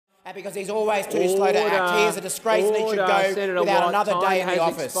Because he's always too slow to act. He is a disgrace and he should go Senator without Watt, another day in the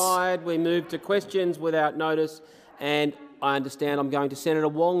office. Expired. We move to questions without notice, and I understand I'm going to Senator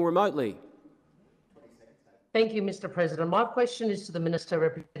Wong remotely. Thank you, Mr President. My question is to the Minister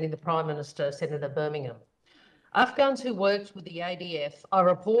representing the Prime Minister, Senator Birmingham. Afghans who worked with the ADF are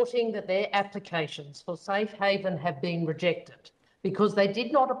reporting that their applications for safe haven have been rejected because they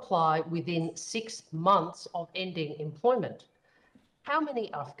did not apply within 6 months of ending employment. How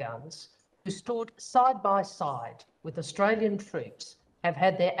many Afghans who stood side by side with Australian troops have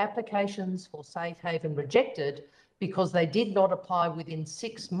had their applications for safe haven rejected because they did not apply within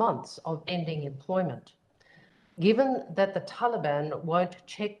 6 months of ending employment? Given that the Taliban won't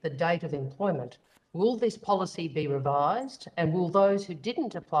check the date of employment, will this policy be revised, and will those who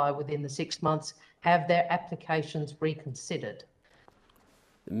didn't apply within the 6 months have their applications reconsidered?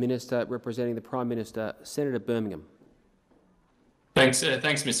 The Minister representing the Prime Minister, Senator Birmingham. Thanks,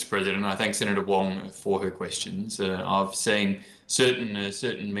 Mr President. I thank Senator Wong for her questions. I've seen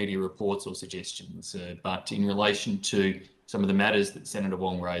certain media reports or suggestions, but in relation to some of the matters that Senator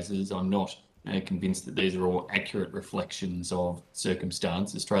Wong raises, I'm not convinced that these are all accurate reflections of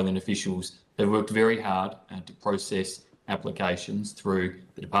circumstance. Australian officials have worked very hard to process applications through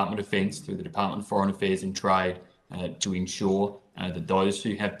the Department of Defence, through the Department of Foreign Affairs and Trade, to ensure that those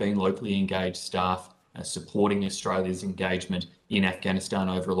who have been locally engaged staff supporting Australia's engagement in Afghanistan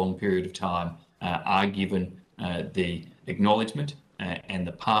over a long period of time are given the acknowledgement and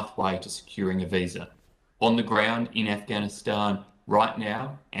the pathway to securing a visa. On the ground in Afghanistan right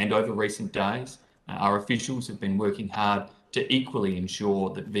now and over recent days, our officials have been working hard to equally ensure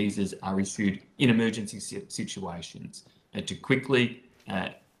that visas are issued in emergency situations, to quickly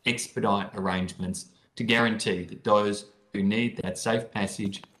expedite arrangements to guarantee that those who need that safe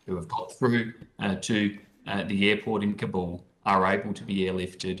passage, who have got through to the airport in Kabul, are able to be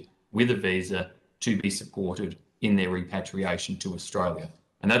airlifted with a visa to be supported in their repatriation to Australia.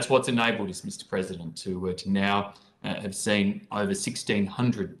 And that's what's enabled us, Mr President, to now have seen over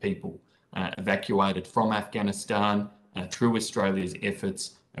 1,600 people evacuated from Afghanistan through Australia's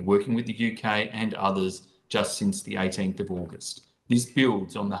efforts, working with the UK and others just since the 18th of August. This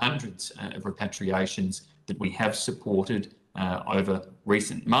builds on the hundreds of repatriations that we have supported over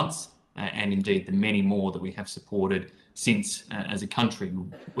recent months, and indeed the many more that we have supported since, as a country,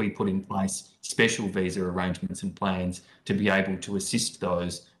 we put in place special visa arrangements and plans to be able to assist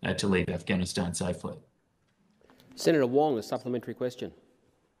those to leave Afghanistan safely. Senator Wong, a supplementary question.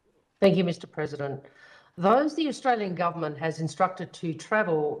 Thank you, Mr President. Those the Australian government has instructed to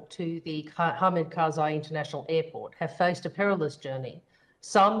travel to the Hamid Karzai International Airport have faced a perilous journey,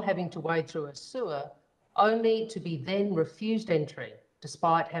 some having to wade through a sewer only to be then refused entry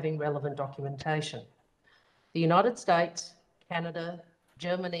despite having relevant documentation. The United States, Canada,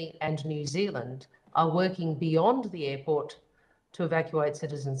 Germany and New Zealand are working beyond the airport to evacuate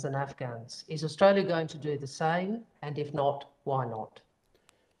citizens and Afghans. Is Australia going to do the same? And if not, why not?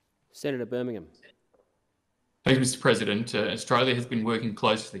 Senator Birmingham. Thank you, Mr President. Australia has been working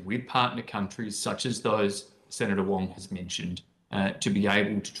closely with partner countries such as those Senator Wong has mentioned to be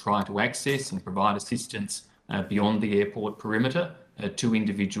able to try to access and provide assistance beyond the airport perimeter to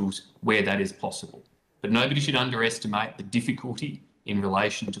individuals where that is possible. But nobody should underestimate the difficulty in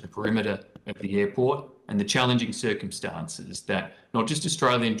relation to the perimeter of the airport and the challenging circumstances that not just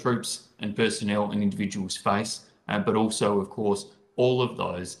Australian troops and personnel and individuals face, but also, of course, all of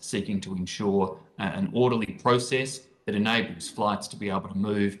those seeking to ensure an orderly process that enables flights to be able to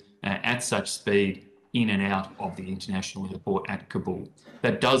move at such speed in and out of the international airport at Kabul.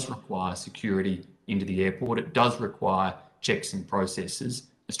 That does require security into the airport. It does require checks and processes.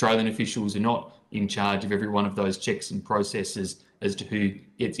 Australian officials are not in charge of every one of those checks and processes as to who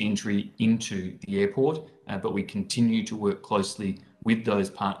gets entry into the airport, but we continue to work closely with those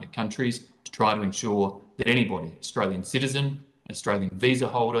partner countries to try to ensure that anybody, Australian citizen, Australian visa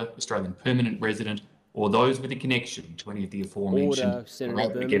holder, Australian permanent resident, or those with a connection to any of the aforementioned are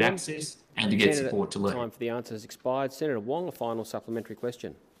able to get access and to get support to leave. Time for the answer has expired. Senator Wong, a final supplementary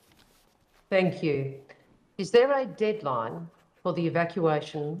question. Thank you. Is there a deadline for the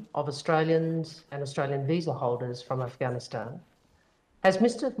evacuation of Australians and Australian visa holders from Afghanistan? Has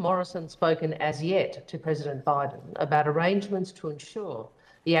Mr Morrison spoken as yet to President Biden about arrangements to ensure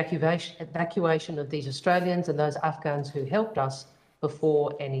the evacuation of these Australians and those Afghans who helped us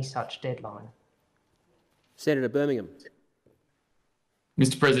before any such deadline? Senator Birmingham.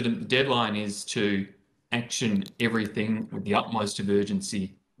 Mr President, the deadline is to action everything with the utmost of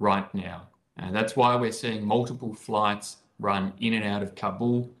urgency right now. That's why we're seeing multiple flights run in and out of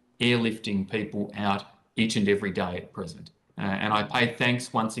Kabul, airlifting people out each and every day at present. And I pay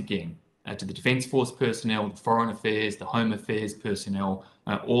thanks once again to the Defence Force personnel, the Foreign Affairs, the Home Affairs personnel,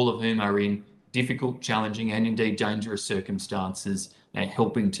 all of whom are in difficult, challenging and indeed dangerous circumstances,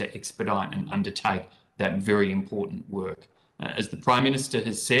 helping to expedite and undertake that very important work. As the Prime Minister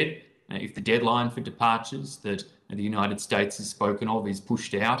has said, if the deadline for departures that the United States has spoken of is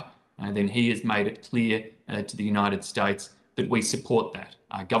pushed out, then he has made it clear to the United States that we support that.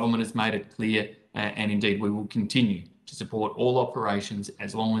 Our government has made it clear, and indeed we will continue to support all operations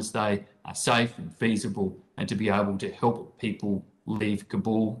as long as they are safe and feasible, and to be able to help people leave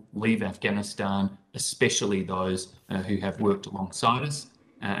Kabul, leave Afghanistan, especially those who have worked alongside us,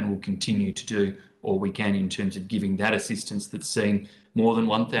 and will continue to do all we can in terms of giving that assistance that's seen more than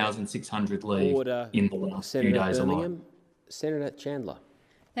 1,600 leave in the last few days alone. Senator Chandler.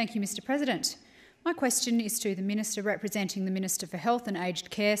 Thank you, Mr. President. My question is to the Minister representing the Minister for Health and Aged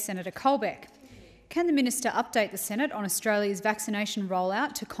Care, Senator Colbeck. Can the Minister update the Senate on Australia's vaccination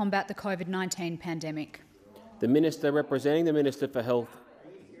rollout to combat the COVID-19 pandemic? The Minister representing the Minister for Health.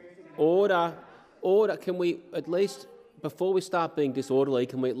 Order. Order. Can we at least, before we start being disorderly,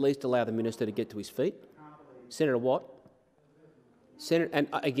 can we at least allow the Minister to get to his feet? Senator Watt. And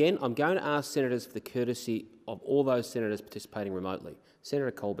again, I'm going to ask senators for the courtesy of all those senators participating remotely.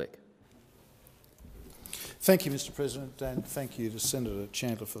 Senator Colbeck. Thank you, Mr. President, and thank you to Senator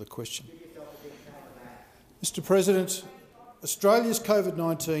Chandler for the question. Mr. President, Australia's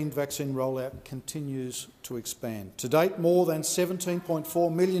COVID-19 vaccine rollout continues to expand. To date, more than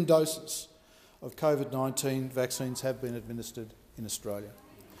 17.4 million doses of COVID-19 vaccines have been administered in Australia.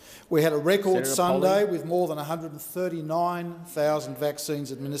 We had a record Senator Sunday Polley. with more than 139,000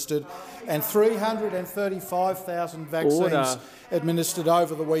 vaccines administered and 335,000 vaccines administered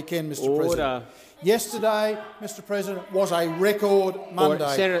over the weekend, Mr. President. Yesterday, Mr. President, was a record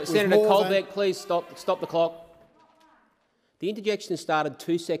Monday. Senator Colbeck, please stop the clock. The interjection started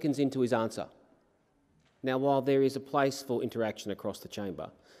 2 seconds into his answer. Now, while there is a place for interaction across the chamber,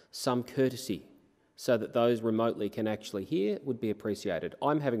 some courtesy so that those remotely can actually hear would be appreciated.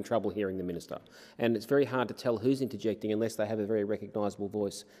 I'm having trouble hearing the Minister, and it's very hard to tell who's interjecting unless they have a very recognisable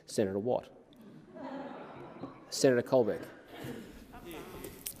voice. Senator Watt. Senator Colbeck.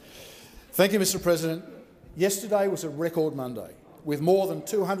 Thank you, Mr. President. Yesterday was a record Monday, with more than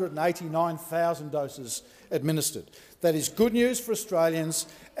 289,000 doses administered. That is good news for Australians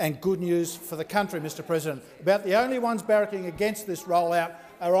and good news for the country, Mr. President. About the only ones barracking against this rollout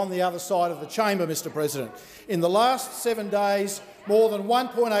are on the other side of the chamber, Mr. President. In the last 7 days, more than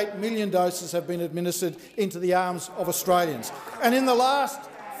 1.8 million doses have been administered into the arms of Australians. And in the last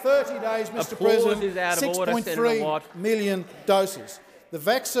 30 days, Mr. President, 6.3 million doses. The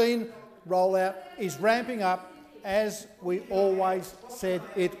vaccine rollout is ramping up as we always said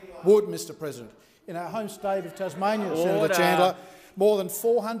it would, Mr. President. In our home state of Tasmania, Senator Chandler, more than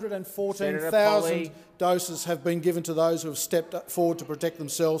 414,000 doses have been given to those who have stepped forward to protect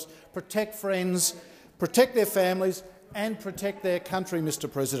themselves, protect friends, protect their families and protect their country, Mr.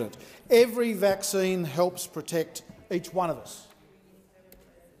 President. Every vaccine helps protect each one of us,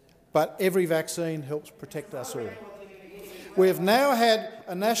 but every vaccine helps protect us all. We have now had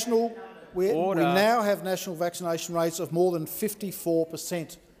a national we now have national vaccination rates of more than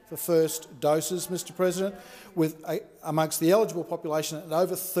 54% for first doses, Mr. President, with amongst the eligible population at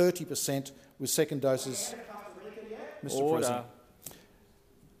over 30% with second doses, Mr. President.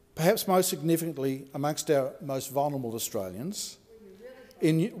 Perhaps most significantly amongst our most vulnerable Australians,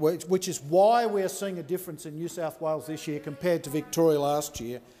 which is why we are seeing a difference in New South Wales this year compared to Victoria last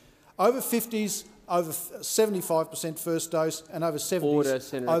year. Over 50s, over 75% first dose, and over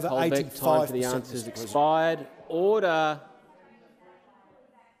 70s, over 85%. Time for the answers expired. Order.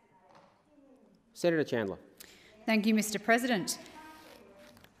 Senator Chandler. Thank you, Mr. President.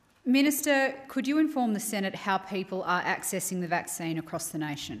 Minister, could you inform the Senate how people are accessing the vaccine across the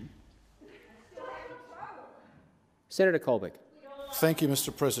nation? Senator Colbeck. Thank you,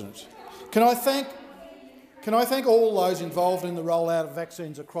 Mr. President. Can I thank all those involved in the rollout of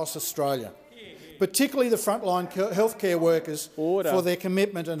vaccines across Australia, particularly the frontline healthcare workers, for their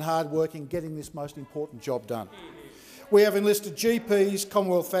commitment and hard work in getting this most important job done. We have enlisted GPs,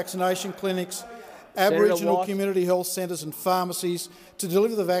 Commonwealth vaccination clinics, Aboriginal community health centres and pharmacies to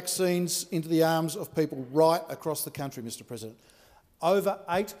deliver the vaccines into the arms of people right across the country, Mr. President. Over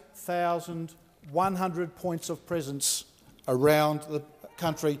 8,100 points of presence around the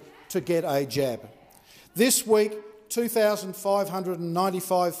country to get a jab. This week,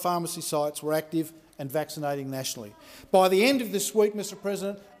 2,595 pharmacy sites were active and vaccinating nationally. By the end of this week, Mr.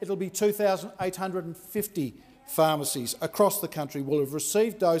 President, it'll be 2,850 pharmacies across the country will have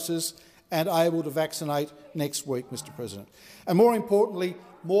received doses and able to vaccinate next week, Mr President. And more importantly,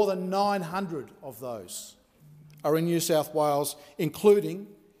 more than 900 of those are in New South Wales, including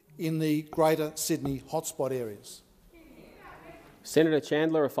in the Greater Sydney hotspot areas. Senator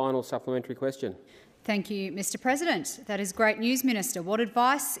Chandler, a final supplementary question. Thank you, Mr President. That is great news, Minister. What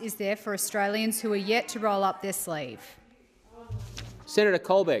advice is there for Australians who are yet to roll up their sleeve? Senator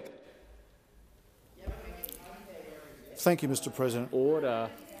Colbeck. Thank you, Mr President. Order.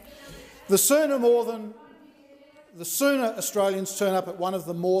 The sooner Australians turn up at one of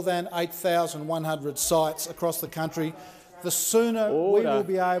the more than 8,100 sites across the country, the sooner we will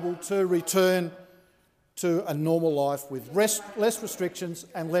be able to return to a normal life with less restrictions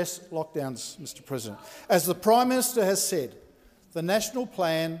and less lockdowns, Mr President. As the Prime Minister has said, the national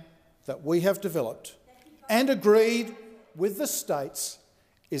plan that we have developed and agreed with the states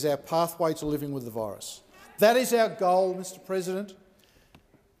is our pathway to living with the virus. That is our goal, Mr President,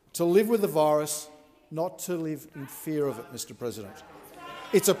 to live with the virus, not to live in fear of it, Mr President.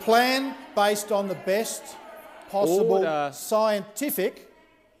 It's a plan based on the best possible scientific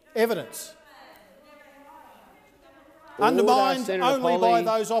evidence. Undermined only by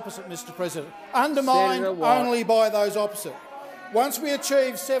those opposite, Mr President. Undermined only by those opposite. Once we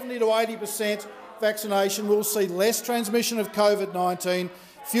achieve 70 to 80% vaccination, we'll see less transmission of COVID-19,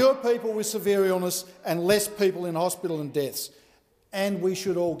 fewer people with severe illness and less people in hospital and deaths. And we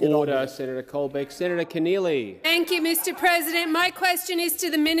should all get on with it. Senator Colbeck. Senator Keneally. Thank you, Mr President. My question is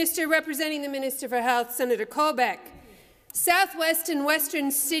to the Minister representing the Minister for Health, Senator Colbeck. South West and Western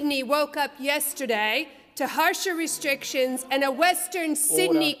Sydney woke up yesterday to harsher restrictions and a Western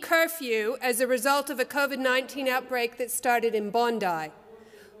Sydney curfew as a result of a COVID-19 outbreak that started in Bondi.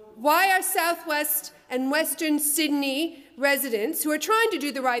 Why are South West and Western Sydney residents, who are trying to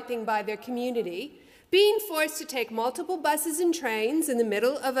do the right thing by their community, being forced to take multiple buses and trains in the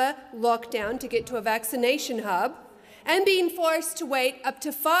middle of a lockdown to get to a vaccination hub, and being forced to wait up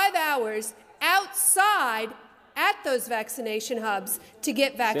to 5 hours outside at those vaccination hubs to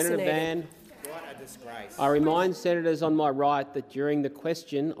get vaccinated? Senator Van. I remind senators on my right that during the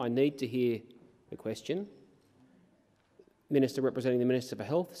question, I need to hear the question. Minister representing the Minister for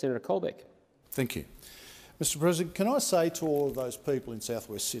Health, Senator Colbeck. Thank you. Mr President, can I say to all of those people in South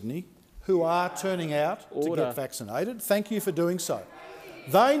West Sydney who are turning out to get vaccinated, thank you for doing so.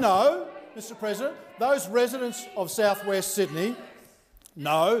 They know, Mr President, those residents of South West Sydney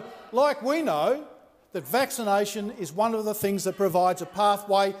know, like we know, that vaccination is one of the things that provides a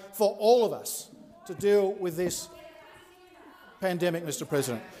pathway for all of us to deal with this pandemic, Mr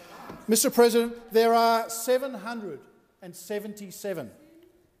President. Mr President, there are 777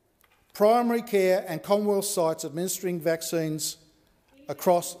 primary care and Commonwealth sites administering vaccines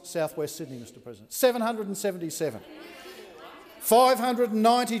across South West Sydney, Mr President. 777.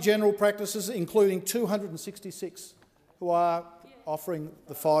 590 general practices, including 266 who are offering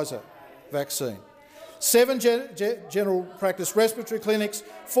the Pfizer vaccine. 7 general practice respiratory clinics,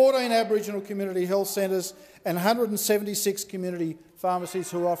 14 Aboriginal community health centres and 176 community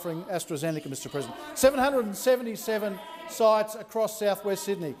pharmacies who are offering AstraZeneca, Mr President. 777 sites across South West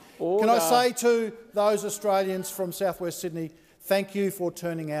Sydney. Can I say to those Australians from South West Sydney, thank you for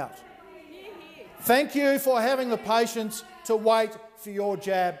turning out. Thank you for having the patience to wait for your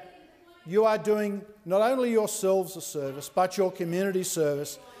jab. You are doing not only yourselves a service, but your community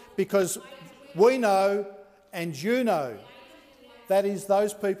service, because we know, and you know, that is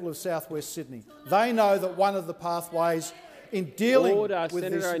those people of South West Sydney. They know that one of the pathways in dealing with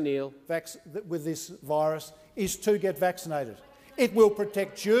this virus is to get vaccinated. It will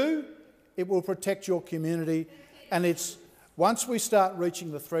protect you, it will protect your community, and it's once we start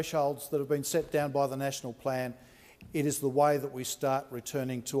reaching the thresholds that have been set down by the national plan, it is the way that we start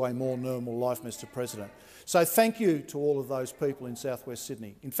returning to a more normal life, Mr President. So thank you to all of those people in South West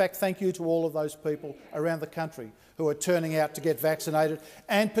Sydney. In fact, thank you to all of those people around the country who are turning out to get vaccinated.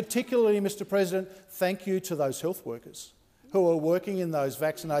 And particularly, Mr President, thank you to those health workers who are working in those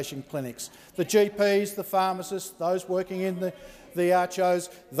vaccination clinics, the GPs, the pharmacists, those working in the RHOs,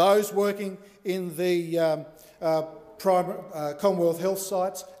 those working in the Commonwealth health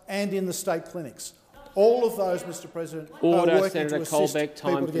sites and in the state clinics. All of those, Mr President, are working Senator to assist Colbeck,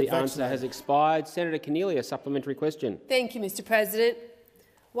 people time to for get the answer vaccinated. has expired. Senator Keneally, a supplementary question. Thank you, Mr President.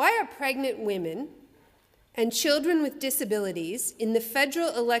 Why are pregnant women and children with disabilities in the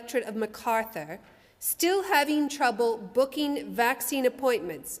federal electorate of Macarthur still having trouble booking vaccine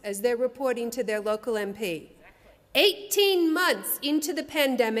appointments, as they're reporting to their local MP? 18 months into the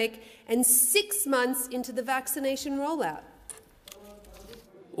pandemic and 6 months into the vaccination rollout.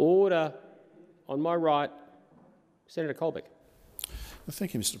 Order. On my right, Senator Colbeck.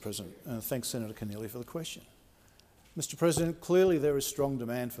 Thank you, Mr President. Thanks, Senator Keneally, for the question. Mr President, clearly there is strong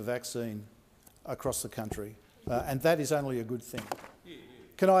demand for vaccine across the country, and that is only a good thing.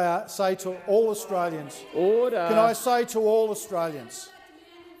 Can I say to all Australians— Order. Can I say to all Australians—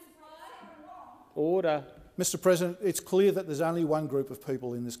 Order. Mr President, it's clear that there's only one group of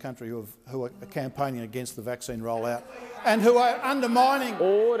people in this country who are campaigning against the vaccine rollout and who are undermining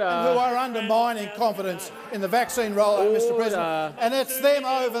confidence in the vaccine rollout, Mr President. And it's them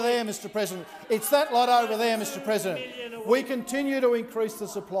over there, Mr President. It's that lot over there, Mr President. We continue to increase the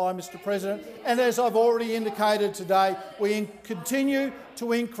supply, Mr President, and as I've already indicated today, we continue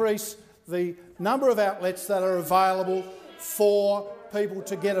to increase the number of outlets that are available for people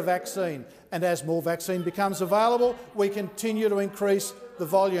to get a vaccine. And as more vaccine becomes available, we continue to increase the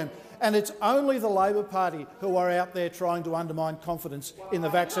volume. And it's only the Labor Party who are out there trying to undermine confidence in the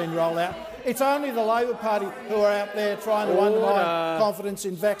vaccine rollout. It's only the Labor Party who are out there trying to undermine confidence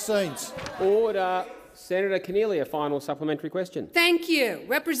in vaccines. Order. Senator Keneally, a final supplementary question. Thank you.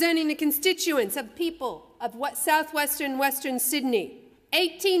 Representing the constituents of people of southwestern Western Sydney.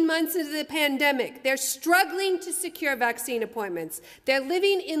 18 months into the pandemic, they're struggling to secure vaccine appointments. They're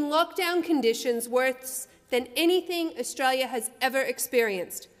living in lockdown conditions worse than anything Australia has ever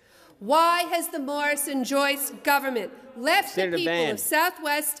experienced. Why has the Morrison-Joyce government left the people of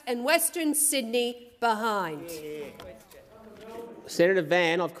southwest and Western Sydney behind? Senator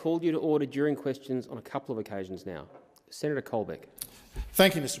Van, I've called you to order during questions on a couple of occasions now. Senator Colbeck.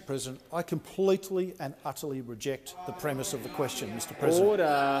 Thank you, Mr President. I completely and utterly reject the premise of the question, Mr President.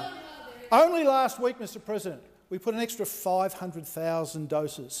 Order. Only last week, Mr President, we put an extra 500,000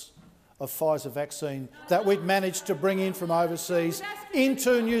 doses of Pfizer vaccine that we'd managed to bring in from overseas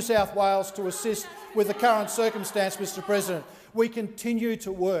into New South Wales to assist with the current circumstance, Mr President. We continue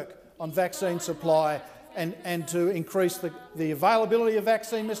to work on vaccine supply and to increase the availability of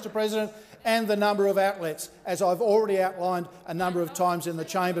vaccine, Mr President, and the number of outlets, as I've already outlined a number of times in the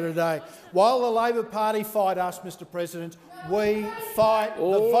chamber today. While the Labor Party fight us, Mr President, we fight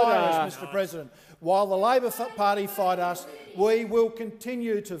the virus, Mr President. While the Labor Party fight us, we will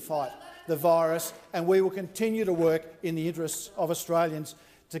continue to fight the virus, and we will continue to work in the interests of Australians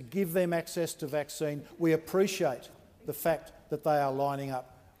to give them access to vaccine. We appreciate the fact that they are lining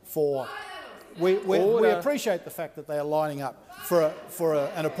up for— We appreciate the fact that they are lining up for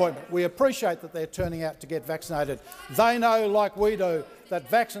an appointment. We appreciate that they're turning out to get vaccinated. They know, like we do, that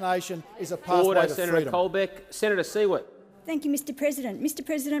vaccination is a pathway to Senator freedom. Colbeck. Senator Siewert. Thank you, Mr President. Mr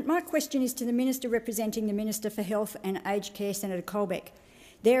President, my question is to the Minister representing the Minister for Health and Aged Care, Senator Colbeck.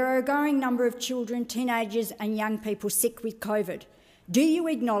 There are a growing number of children, teenagers and young people sick with COVID. Do you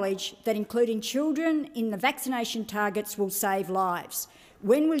acknowledge that including children in the vaccination targets will save lives?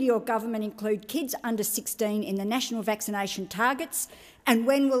 When will your government include kids under 16 in the national vaccination targets, and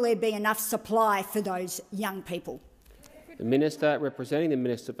when will there be enough supply for those young people? The Minister representing the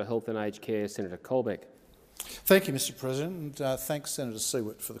Minister for Health and Aged Care, Senator Colbeck. Thank you, Mr President, and thanks, Senator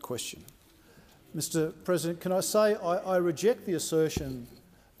Siewert, for the question. Mr President, can I say I reject the assertion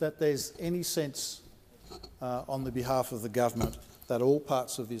that there's any sense on the behalf of the government that all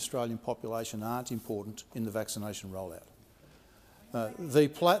parts of the Australian population aren't important in the vaccination rollout.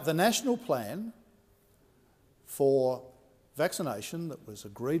 The national plan for vaccination that was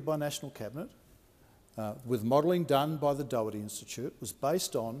agreed by National Cabinet, with modelling done by the Doherty Institute, was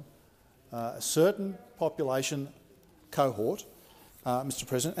based on a certain population cohort, Mr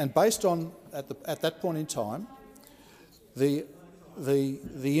President, and based on, at that point in time, the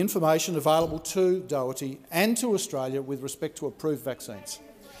information available to Doherty and to Australia with respect to approved vaccines.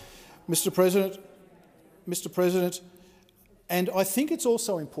 Mr President, and I think it's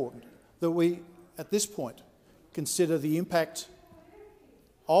also important that we, at this point, consider the impact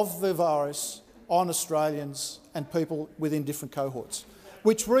of the virus on Australians and people within different cohorts,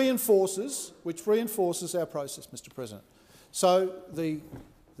 which reinforces our process, Mr President. So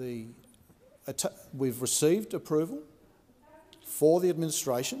we've received approval for the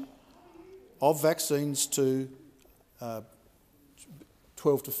administration of vaccines to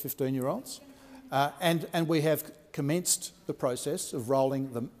 12 to 15-year-olds, and we have commenced the process of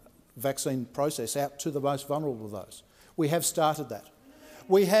rolling the vaccine process out to the most vulnerable of those. We have started that.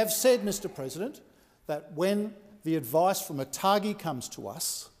 We have said, Mr President, that when the advice from ATAGI comes to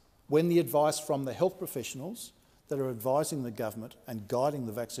us, when the advice from the health professionals that are advising the government and guiding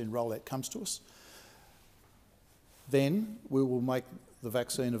the vaccine rollout comes to us, then we will make the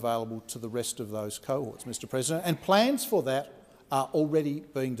vaccine available to the rest of those cohorts, Mr President, and plans for that are already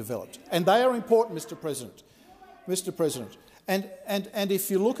being developed. And they are important, Mr President. And if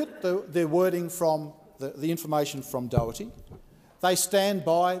you look at the wording from the information from Doherty, They stand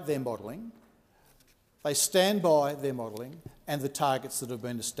by their modelling. They stand by their modelling and the targets that have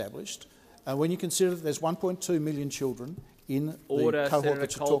been established. And when you consider that there's 1.2 million children in the cohort Senator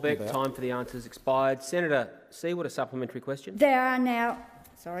that you're talking Colbeck, about. time for the answers expired. Senator Siewert, a supplementary question. There are now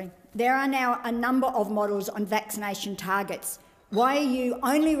a number of models on vaccination targets. Why are you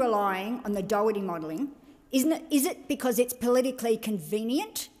only relying on the Doherty modelling? Is it because it's politically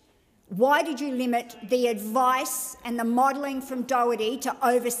convenient? Why did you limit the advice and the modelling from Doherty to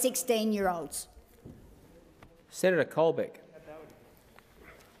over 16-year-olds? Senator Colbeck.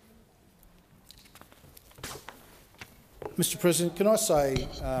 Mr President, can I say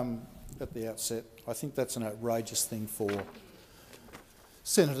at the outset, I think that's an outrageous thing for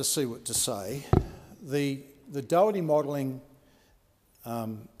Senator Siewert to say. The Doherty modelling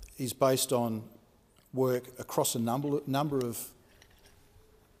is based on work across a number of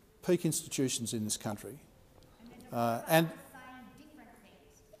peak institutions in this country, and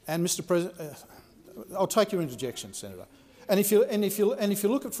Mr President, I'll take your interjection, Senator. And if you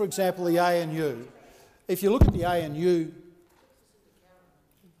look at, for example, the ANU, if you look at the ANU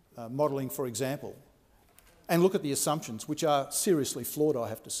modelling, for example, and look at the assumptions, which are seriously flawed, I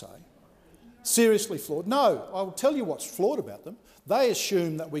have to say. Seriously flawed. No, I will tell you what's flawed about them. They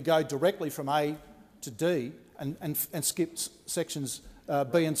assume that we go directly from A to D and skip sections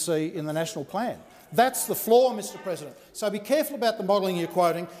B and C in the national plan. That's the flaw, Mr President. So be careful about the modelling you're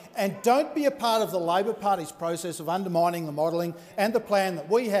quoting, and don't be a part of the Labor Party's process of undermining the modelling and the plan that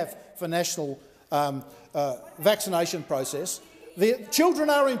we have for national vaccination process. The children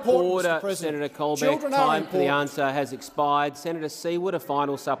are important, Order, Mr President. Senator Colbeck. Children time for the answer has expired. Senator Siewert, a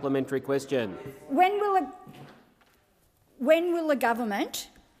final supplementary question. When will the government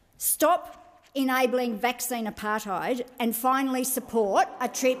stop enabling vaccine apartheid and finally support a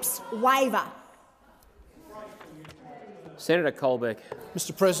TRIPS waiver? Senator Colbeck.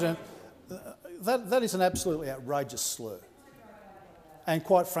 Mr President, that is an absolutely outrageous slur. And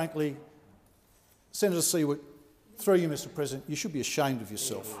quite frankly, Senator Siewert, through you, Mr President, you should be ashamed of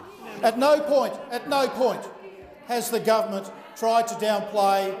yourself. At no point has the government tried to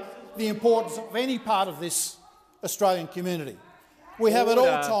downplay the importance of any part of this Australian community. We have at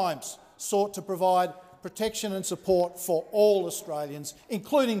all times sought to provide protection and support for all Australians,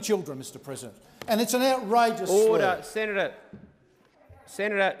 including children, Mr President. And it's an outrageous slur. Senator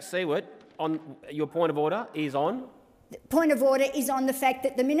Siewert, on your point of order is on. Point of order is on the fact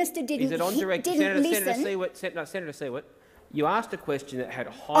that the minister didn't Is it on direct? listen. Senator Siewert, you asked a question that had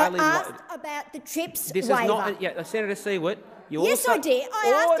highly... I asked about the TRIPS this waiver. Is not... Yeah, Senator Siewert, you yes, also... I did.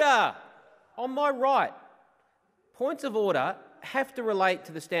 Order! On my right. Points of order have to relate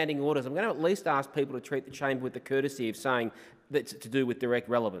to the standing orders. I'm going to at least ask people to treat the chamber with the courtesy of saying that's to do with direct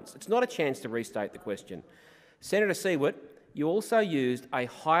relevance. It's not a chance to restate the question. Senator Siewert, you also used a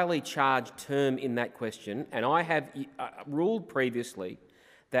highly charged term in that question, and I have ruled previously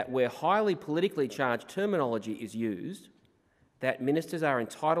that where highly politically charged terminology is used, that ministers are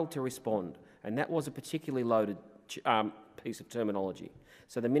entitled to respond, and that was a particularly loaded piece of terminology.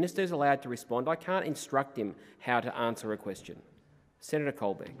 So the minister is allowed to respond. I can't instruct him how to answer a question. Senator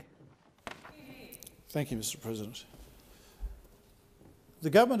Colbeck. Thank you, Mr President. The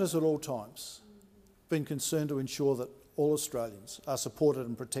government has at all times been concerned to ensure that all Australians are supported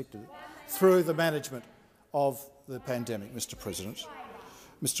and protected through the management of the pandemic, Mr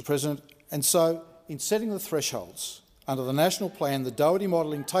President. And so, in setting the thresholds under the national plan, the Doherty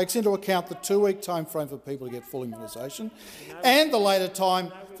modelling takes into account the 2-week timeframe for people to get full immunisation and the later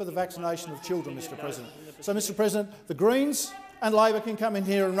time for the vaccination of children, Mr President. So, Mr President, the Greens and Labor can come in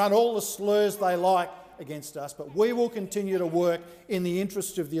here and run all the slurs they like against us, but we will continue to work in the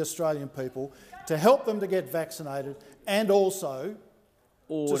interest of the Australian people to help them to get vaccinated and also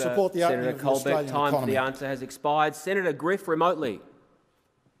to support the opening of the Australian economy. Time for the answer has expired. Senator Griff, remotely.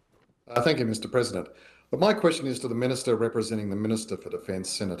 Thank you, Mr President. But my question is to the Minister representing the Minister for Defence,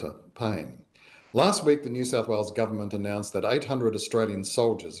 Senator Payne. Last week, the New South Wales government announced that 800 Australian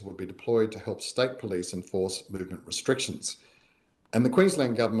soldiers would be deployed to help state police enforce movement restrictions. And the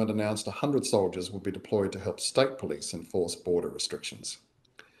Queensland government announced 100 soldiers would be deployed to help state police enforce border restrictions.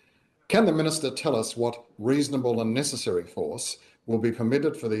 Can the Minister tell us what reasonable and necessary force will be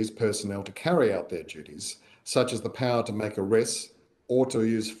permitted for these personnel to carry out their duties, such as the power to make arrests or to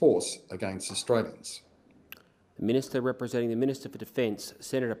use force against Australians? The Minister representing the Minister for Defence,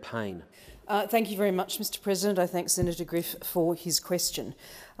 Senator Payne. Thank you very much, Mr President. I thank Senator Griff for his question.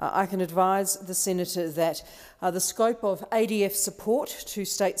 I can advise the Senator that the scope of ADF support to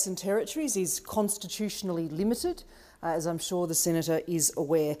states and territories is constitutionally limited as I'm sure the senator is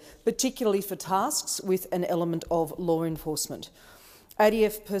aware, particularly for tasks with an element of law enforcement.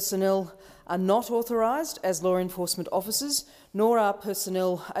 ADF personnel are not authorised as law enforcement officers, nor are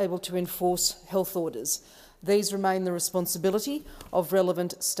personnel able to enforce health orders. These remain the responsibility of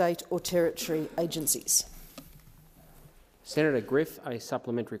relevant state or territory agencies. Senator Griff, a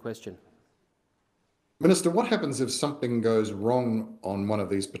supplementary question. Minister, what happens if something goes wrong on one of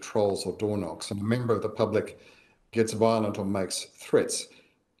these patrols or door knocks and a member of the public gets violent or makes threats?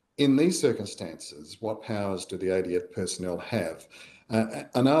 In these circumstances, what powers do the ADF personnel have?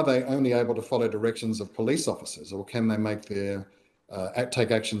 And are they only able to follow directions of police officers, or can they make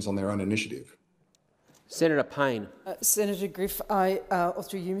take actions on their own initiative? Senator Payne. Senator Griff, or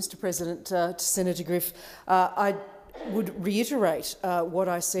through you, Mr. President, to Senator Griff, I would reiterate what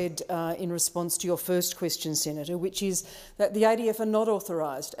I said in response to your first question, Senator, which is that the ADF are not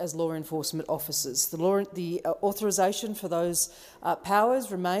authorised as law enforcement officers. The authorisation for those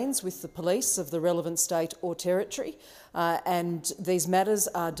powers remains with the police of the relevant state or territory, and these matters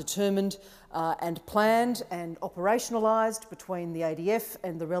are determined and planned and operationalised between the ADF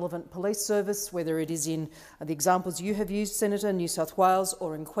and the relevant police service, whether it is in the examples you have used, Senator, New South Wales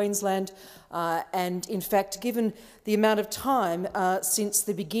or in Queensland. And in fact, given the amount of time since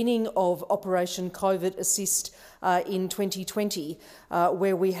the beginning of Operation COVID Assist in 2020,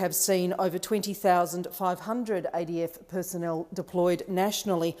 where we have seen over 20,500 ADF personnel deployed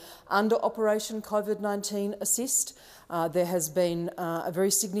nationally under Operation COVID-19 Assist, there has been a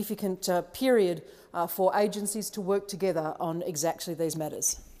very significant period for agencies to work together on exactly these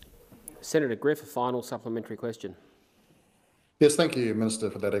matters. Senator Griff, a final supplementary question. Yes, thank you, Minister,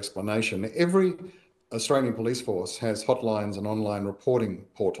 for that explanation. Every Australian police force has hotlines and online reporting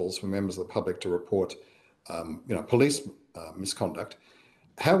portals for members of the public to report police misconduct.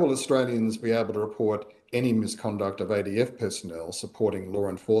 How will Australians be able to report any misconduct of ADF personnel supporting law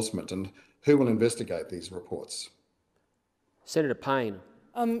enforcement, and who will investigate these reports? Senator Payne.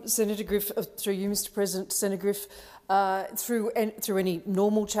 Senator Griff, through you, Mr. President, Senator Griff, through any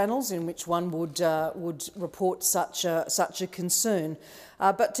normal channels in which one would report such a concern.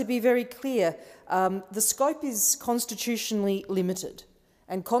 But to be very clear, the scope is constitutionally limited,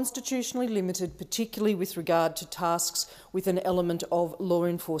 and constitutionally limited particularly with regard to tasks with an element of law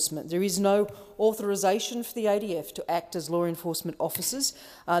enforcement. There is no authorisation for the ADF to act as law enforcement officers,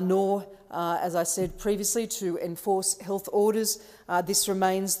 nor, as I said previously, to enforce health orders. This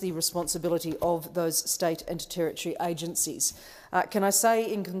remains the responsibility of those state and territory agencies. Can I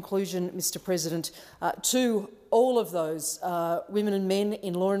say in conclusion, Mr. President, to all of those women and men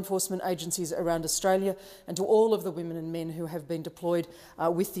in law enforcement agencies around Australia, and to all of the women and men who have been deployed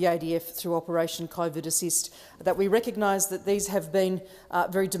with the ADF through Operation COVID Assist, that we recognise that these have been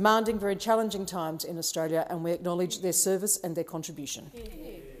very demanding, very challenging times in Australia, and we acknowledge their service and their contribution.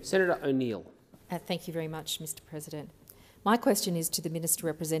 Senator O'Neill. Thank you very much, Mr. President. My question is to the Minister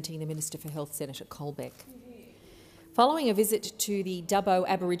representing the Minister for Health, Senator Colbeck. Following a visit to the Dubbo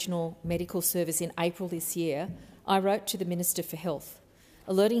Aboriginal Medical Service in April this year, I wrote to the Minister for Health,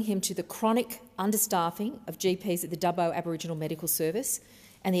 alerting him to the chronic understaffing of GPs at the Dubbo Aboriginal Medical Service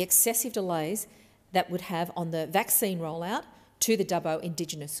and the excessive delays that would have on the vaccine rollout to the Dubbo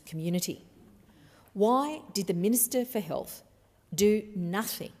Indigenous community. Why did the Minister for Health do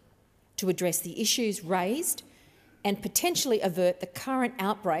nothing to address the issues raised and potentially avert the current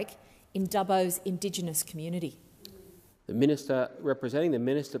outbreak in Dubbo's Indigenous community? The Minister representing the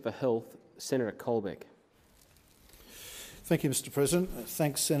Minister for Health, Senator Colbeck. Thank you, Mr. President.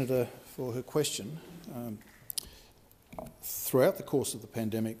 Thanks, Senator, for her question. Throughout the course of the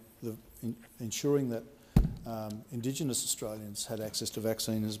pandemic, ensuring that Indigenous Australians had access to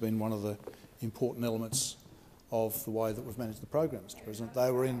vaccine has been one of the important elements of the way that we've managed the program, Mr. President.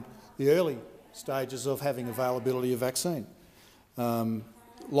 They were in the early stages of having availability of vaccine.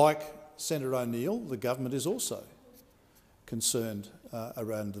 Like Senator O'Neill, the government is also concerned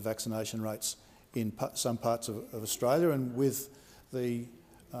around the vaccination rates in some parts of Australia, and with the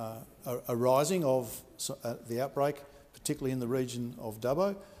arising of the outbreak, particularly in the region of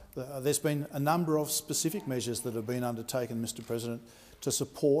Dubbo, there's been a number of specific measures that have been undertaken, Mr. President, to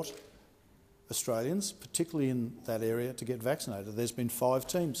support Australians, particularly in that area, to get vaccinated. There's been 5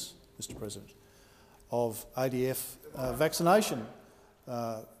 teams, Mr. President, of ADF vaccination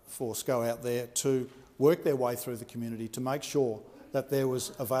force go out there to work their way through the community to make sure that there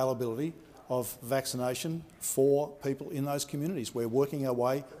was availability of vaccination for people in those communities. We're working our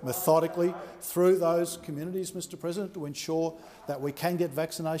way methodically through those communities, Mr. President, to ensure that we can get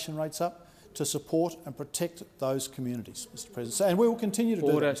vaccination rates up to support and protect those communities, Mr. President. And we will continue to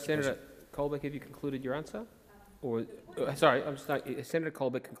do that. Senator Colbeck, have you concluded your answer? Or, sorry, I'm just saying, Senator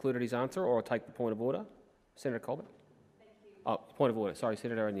Colbeck concluded his answer, or I'll take the point of order. Senator Colbeck? Oh, point of order. Sorry,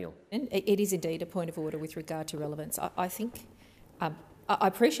 Senator O'Neill. And it is indeed a point of order with regard to relevance. I think I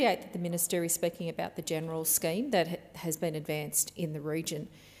appreciate that the minister is speaking about the general scheme that has been advanced in the region,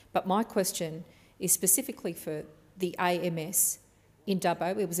 but my question is specifically for the AMS in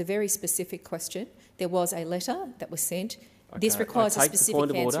Dubbo. It was a very specific question. There was a letter that was sent. Okay, this requires a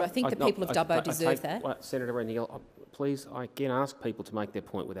specific answer. I think the people of Dubbo deserve that. Senator O'Neill, please, I again ask people to make their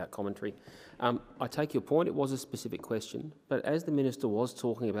point without commentary. I take your point. It was a specific question, but as the minister was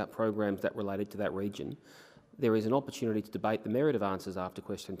talking about programs that related to that region, there is an opportunity to debate the merit of answers after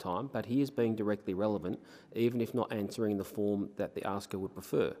question time, but he is being directly relevant, even if not answering in the form that the asker would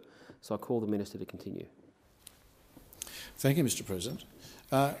prefer. So I call the minister to continue. Thank you, Mr. President.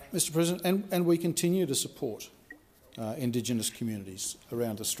 Mr. President, and we continue to support Indigenous communities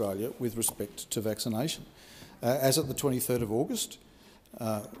around Australia with respect to vaccination. As at the 23rd of August,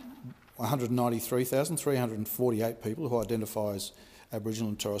 193,348 people who identify as Aboriginal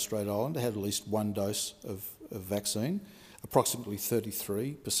and Torres Strait Islander had at least one dose of vaccine, approximately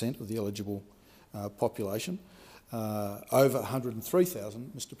 33% of the eligible population. Over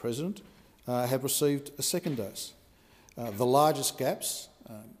 103,000, Mr. President, have received a second dose. The largest gaps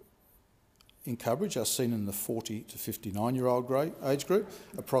in coverage are seen in the 40 to 59-year-old age group.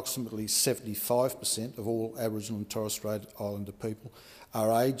 Approximately 75% of all Aboriginal and Torres Strait Islander people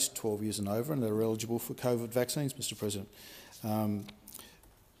are aged 12 years and over and are eligible for COVID vaccines, Mr. President.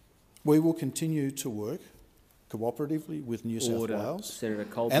 We will continue to work cooperatively with New South Wales Senator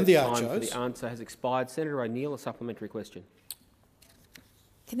Colbeck, and the time ACHOs. For the answer has expired. Senator O'Neill, a supplementary question.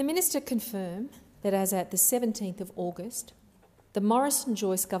 Can the minister confirm that as at the 17th of August, the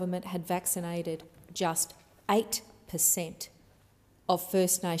Morrison-Joyce government had vaccinated just 8% of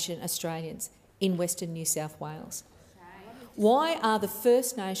First Nation Australians in Western New South Wales? Why are the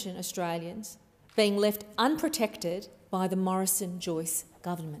First Nation Australians being left unprotected by the Morrison-Joyce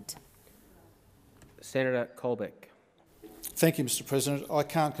government? Senator Colbeck. Thank you, Mr. President. I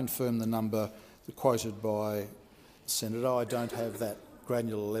can't confirm the number quoted by the Senator. I don't have that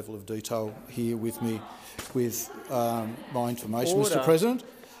granular level of detail here with me with my information, Order. Mr. President.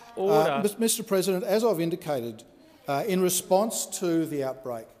 Order. Mr. President, as I've indicated, in response to the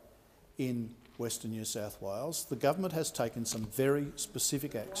outbreak in Western New South Wales, the government has taken some very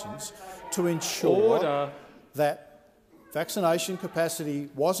specific actions to ensure that vaccination capacity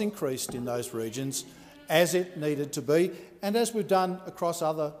was increased in those regions as it needed to be, and as we've done across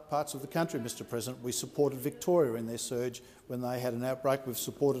other parts of the country, Mr. President. We supported Victoria in their surge when they had an outbreak. We've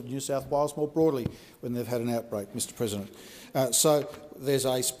supported New South Wales more broadly when they've had an outbreak, Mr. President. So there's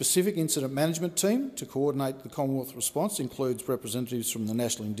a specific incident management team to coordinate the Commonwealth response. Includes representatives from the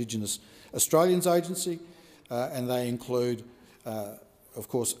National Indigenous Australians Agency, and they include, of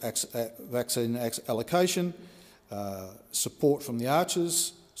course, vaccine allocation, support from the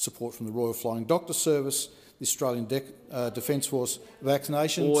Archers, support from the Royal Flying Doctor Service, the Australian Defence Force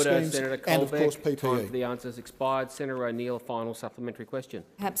vaccination schemes, Senator Colbeck, and of course PPE. Time for the answer has expired. Senator O'Neill, a final supplementary question.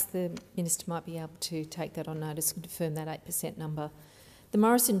 Perhaps the minister might be able to take that on notice and confirm that 8% number. The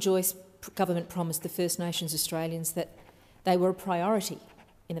Morrison-Joyce government promised the First Nations Australians that they were a priority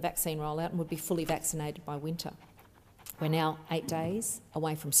in the vaccine rollout and would be fully vaccinated by winter. We're now 8 days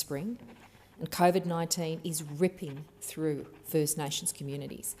away from spring, and COVID-19 is ripping through First Nations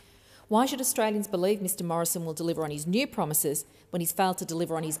communities. Why should Australians believe Mr Morrison will deliver on his new promises when he's failed to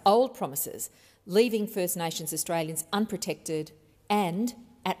deliver on his old promises, leaving First Nations Australians unprotected and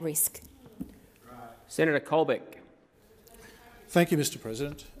at risk? Senator Colbeck. Thank you, Mr.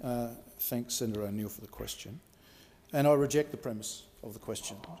 President. Thanks, Senator O'Neill, for the question. And I reject the premise of the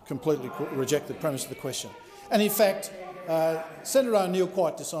question, completely reject the premise of the question. And in fact, Senator O'Neill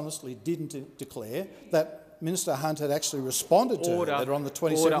quite dishonestly didn't declare that Minister Hunt had actually responded to her letter on the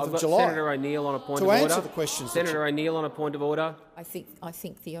 27th of July. Senator O'Neill on a point of order. To answer the questions. Senator O'Neill on a point of order. I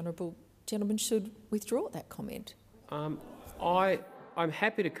think the honourable gentleman should withdraw that comment. I'm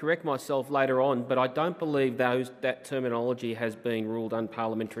happy to correct myself later on, but I don't believe that terminology has been ruled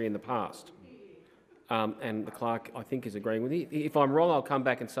unparliamentary in the past. And the clerk, I think, is agreeing with me. If I'm wrong, I'll come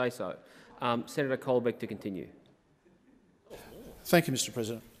back and say so. Senator Colbeck to continue. Thank you, Mr.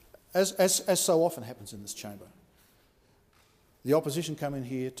 President. As so often happens in this chamber, the opposition come in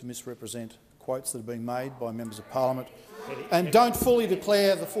here to misrepresent quotes that are being made by members of parliament and don't fully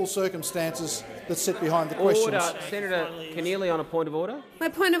declare the full circumstances that sit behind the questions. Order. Senator Keneally on a point of order. My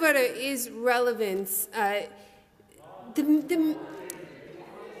point of order is relevance.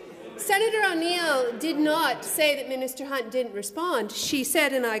 Senator O'Neill did not say that Minister Hunt didn't respond. She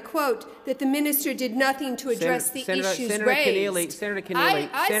said, and I quote, that the minister did nothing to address the issues raised. Senator Keneally,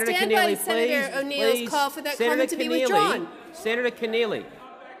 I stand by Senator O'Neill's call for that comment to be withdrawn. Senator Keneally,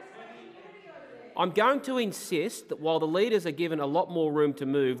 I'm going to insist that while the leaders are given a lot more room to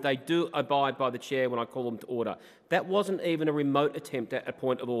move, they do abide by the chair when I call them to order. That wasn't even a remote attempt at a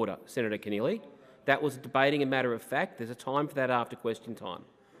point of order, Senator Keneally. That was debating a matter of fact. There's a time for that after question time.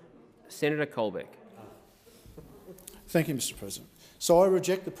 Senator Colbeck. Thank you, Mr. President. So I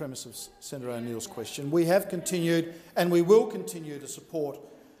reject the premise of Senator O'Neill's question. We have continued and we will continue to support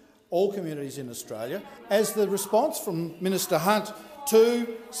all communities in Australia, as the response from Minister Hunt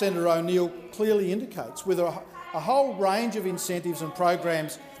to Senator O'Neill clearly indicates, with a whole range of incentives and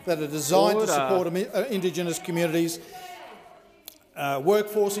programs that are designed to support Indigenous communities,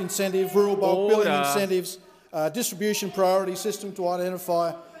 workforce incentive, rural bulk billing incentives, distribution priority system to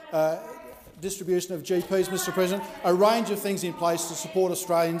identify distribution of GPs, Mr. President, a range of things in place to support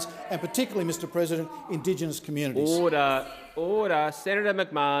Australians and particularly, Mr. President, Indigenous communities. Order. Senator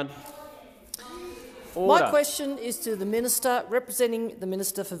McMahon. My question is to the Minister representing the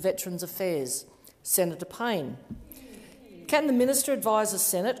Minister for Veterans Affairs, Senator Payne. Can the Minister advise the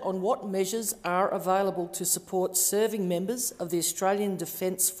Senate on what measures are available to support serving members of the Australian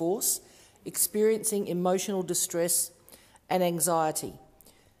Defence Force experiencing emotional distress and anxiety,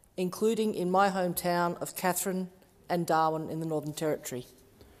 including in my hometown of Katherine and Darwin in the Northern Territory?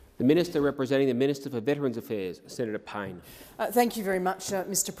 The Minister representing the Minister for Veterans Affairs, Senator Payne. Thank you very much,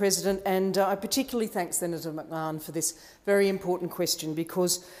 Mr. President, and I particularly thank Senator McMahon for this very important question,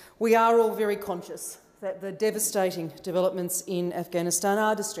 because we are all very conscious that the devastating developments in Afghanistan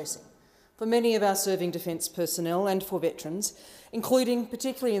are distressing for many of our serving defence personnel and for veterans, including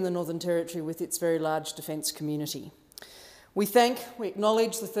particularly in the Northern Territory with its very large defence community. We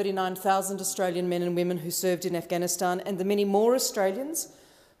acknowledge the 39,000 Australian men and women who served in Afghanistan and the many more Australians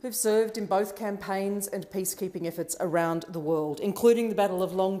who've served in both campaigns and peacekeeping efforts around the world, including the Battle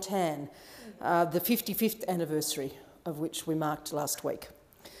of Long Tan, the 55th anniversary of which we marked last week.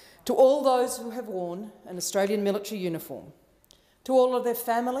 To all those who have worn an Australian military uniform, to all of their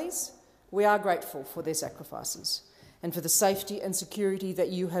families, we are grateful for their sacrifices and for the safety and security that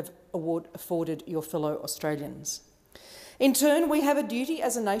you have afforded your fellow Australians. In turn, we have a duty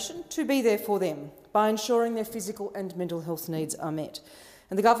as a nation to be there for them by ensuring their physical and mental health needs are met.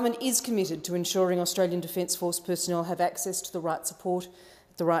 And the government is committed to ensuring Australian Defence Force personnel have access to the right support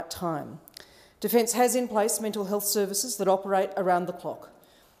at the right time. Defence has in place mental health services that operate around the clock.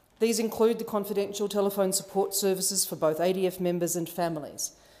 These include the confidential telephone support services for both ADF members and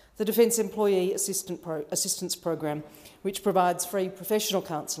families, the Defence Employee Assistance Program, which provides free professional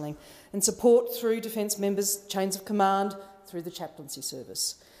counselling and support through Defence members' chains of command through the chaplaincy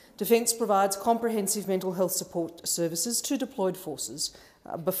service. Defence provides comprehensive mental health support services to deployed forces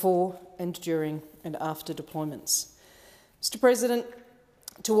before and during and after deployments. Mr. President,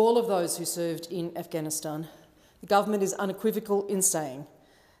 to all of those who served in Afghanistan, the government is unequivocal in saying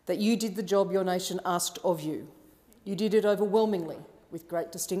that you did the job your nation asked of you. You did it overwhelmingly with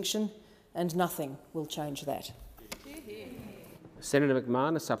great distinction, and nothing will change that. Senator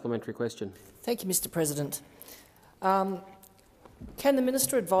McMahon, a supplementary question. Thank you, Mr. President. Can the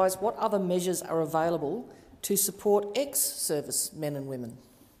Minister advise what other measures are available to support ex-service men and women?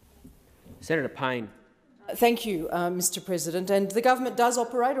 Senator Payne. Thank you, Mr. President. And the government does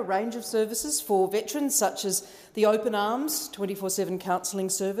operate a range of services for veterans, such as the Open Arms 24/7 counselling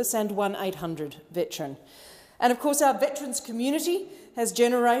service and 1800 Veteran. And of course, our veterans community has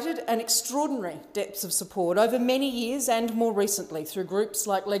generated an extraordinary depth of support over many years and more recently through groups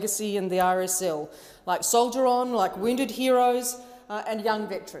like Legacy and the RSL, like Soldier On, like Wounded Heroes and Young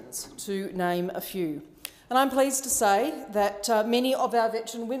Veterans, to name a few. And I'm pleased to say that many of our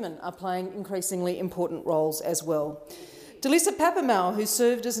veteran women are playing increasingly important roles as well. Delissa Papamau, who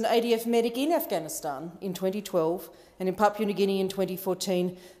served as an ADF medic in Afghanistan in 2012 and in Papua New Guinea in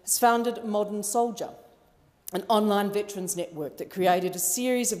 2014, has founded Modern Soldier, an online veterans network that created a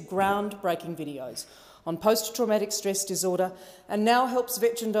series of groundbreaking videos on post-traumatic stress disorder and now helps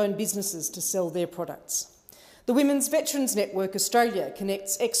veteran-owned businesses to sell their products. The Women's Veterans Network Australia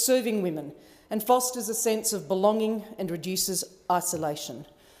connects ex-serving women and fosters a sense of belonging and reduces isolation.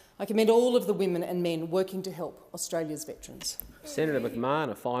 I commend all of the women and men working to help Australia's veterans. Senator McMahon,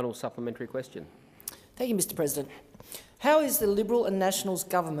 a final supplementary question. Thank you, Mr. President. How is the Liberal and Nationals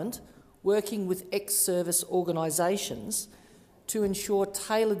government working with ex-service organisations to ensure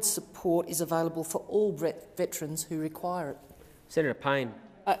tailored support is available for all veterans who require it? Senator Payne.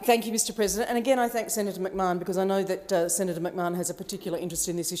 Thank you, Mr President. And again, I thank Senator McMahon because I know that Senator McMahon has a particular interest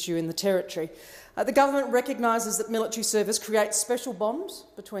in this issue in the Territory. The government recognises that military service creates special bonds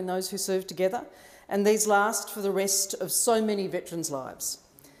between those who serve together, and these last for the rest of so many veterans' lives.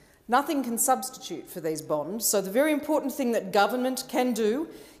 Nothing can substitute for these bonds, so the very important thing that government can do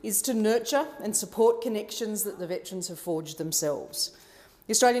is to nurture and support connections that the veterans have forged themselves.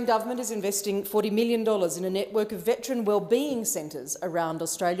 The Australian Government is investing $40 million in a network of veteran wellbeing centres around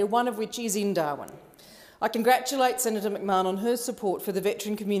Australia, one of which is in Darwin. I congratulate Senator McMahon on her support for the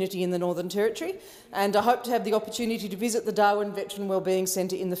veteran community in the Northern Territory, and I hope to have the opportunity to visit the Darwin Veteran Wellbeing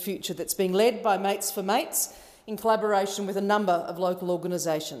Centre in the future that's being led by Mates for Mates in collaboration with a number of local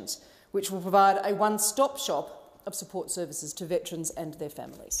organisations, which will provide a one-stop shop of support services to veterans and their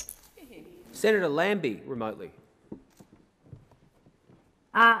families. Senator Lambie, remotely.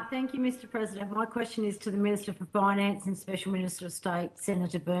 Thank you, Mr President. My question is to the Minister for Finance and Special Minister of State,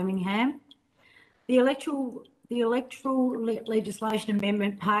 Senator Birmingham. The electoral legislation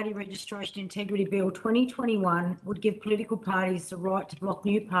amendment Party Registration Integrity Bill 2021 would give political parties the right to block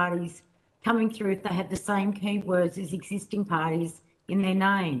new parties coming through if they have the same keywords as existing parties in their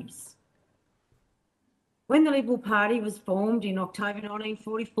names. When the Liberal Party was formed in October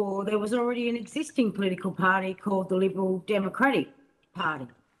 1944, there was already an existing political party called the Liberal Democratic Party.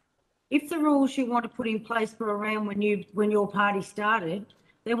 If the rules you want to put in place were around when your party started,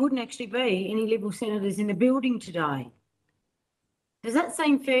 there wouldn't actually be any Liberal senators in the building today. Does that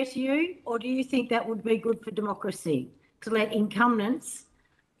seem fair to you, or do you think that would be good for democracy, to let incumbents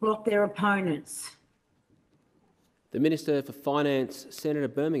block their opponents? The Minister for Finance, Senator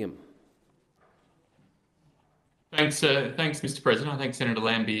Birmingham. Thanks, Mr President. I thank Senator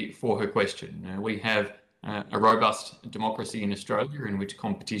Lambie for her question. We have a robust democracy in Australia in which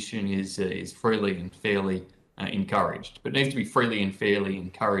competition is freely and fairly encouraged, but it needs to be freely and fairly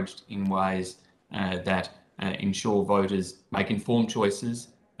encouraged in ways that ensure voters make informed choices,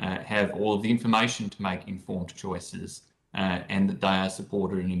 have all of the information to make informed choices, and that they are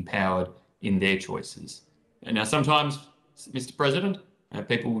supported and empowered in their choices. Now, sometimes, Mr President,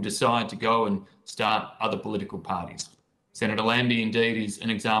 people will decide to go and start other political parties. Senator Lambie, indeed, is an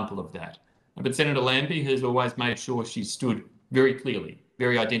example of that. But Senator Lambie has always made sure she stood very clearly,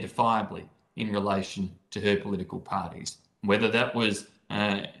 very identifiably in relation to her political parties, whether that was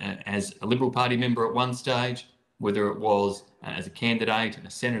as a Liberal Party member at one stage, whether it was as a candidate and a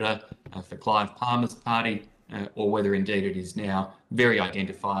senator for Clive Palmer's party, or whether indeed it is now very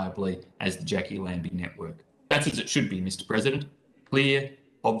identifiably as the Jackie Lambie Network. That's as it should be, Mr President, clear,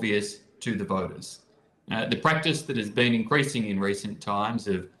 obvious to the voters. The practice that has been increasing in recent times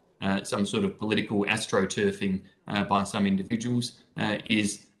of some sort of political astroturfing by some individuals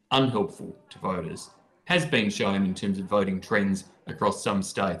is unhelpful to voters, has been shown in terms of voting trends across some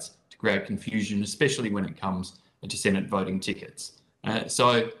states to create confusion, especially when it comes to Senate voting tickets.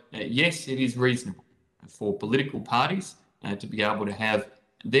 Yes, it is reasonable for political parties to be able to have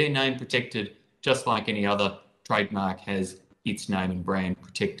their name protected just like any other trademark has its name and brand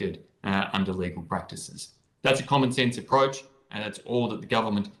protected under legal practices. That's a common sense approach, and that's all that the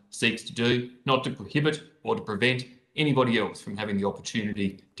government seeks to do, not to prohibit or to prevent anybody else from having the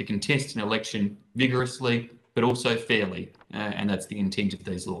opportunity to contest an election vigorously but also fairly, and that's the intent of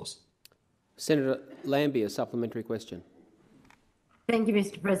these laws. Senator Lambie, a supplementary question. Thank you,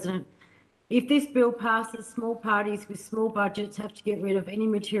 Mr President. If this bill passes, small parties with small budgets have to get rid of any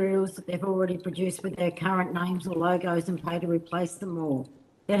materials that they've already produced with their current names or logos and pay to replace them all.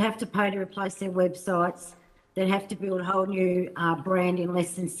 They'd have to pay to replace their websites. They'd have to build a whole new brand in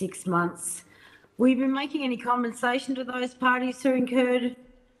less than 6 months. Will you be making any compensation to those parties who incurred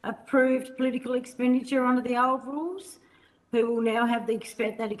approved political expenditure under the old rules, who will now have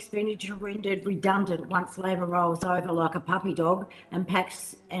that expenditure rendered redundant once Labor rolls over like a puppy dog and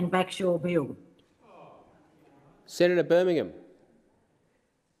backs your bill? Senator Birmingham.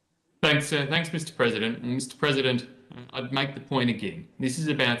 Thanks, Mr President. And Mr President, I'd make the point again. This is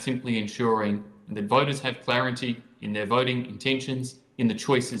about simply ensuring that voters have clarity in their voting intentions, in the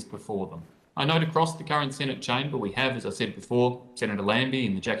choices before them. I note across the current Senate chamber we have, as I said before, Senator Lambie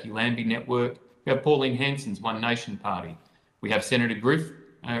in the Jackie Lambie Network. We have Pauline Hanson's One Nation Party. We have Senator Griff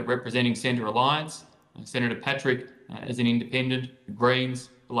representing Centre Alliance, Senator Patrick as an independent, the Greens,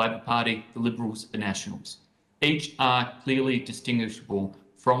 the Labor Party, the Liberals, the Nationals. Each are clearly distinguishable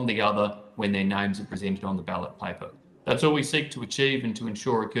from the other when their names are presented on the ballot paper. That's all we seek to achieve and to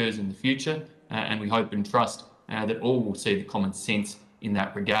ensure occurs in the future, and we hope and trust that all will see the common sense in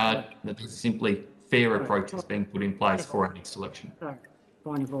that regard, that there's simply fair approaches being put in place for our next election.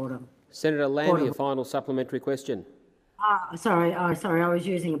 Point of order. Senator Lambie, a final supplementary question. Sorry, I was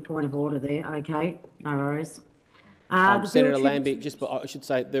using a point of order there. Okay, no worries. Senator Lambie, I should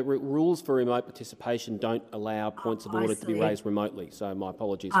say the rules for remote participation don't allow points of order to be raised remotely, so my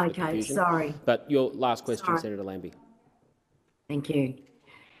apologies for the confusion. Sorry. But your last question, Senator Lambie. Thank you.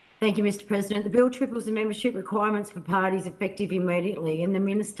 Thank you, Mr. President. The bill triples the membership requirements for parties effective immediately, and the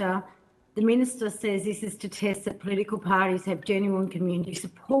minister says this is to test that political parties have genuine community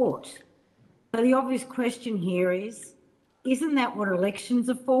support. So the obvious question here is, isn't that what elections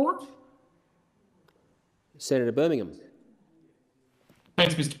are for? Senator Birmingham.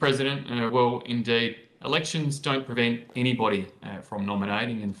 Thanks, Mr. President. Well, indeed, elections don't prevent anybody from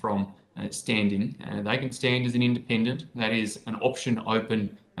nominating and from standing. They can stand as an independent. That is an option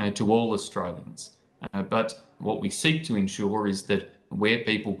open to all Australians. But what we seek to ensure is that where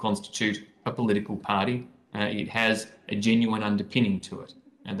people constitute a political party, it has a genuine underpinning to it,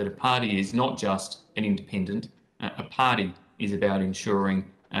 and that a party is not just an independent. A party is about ensuring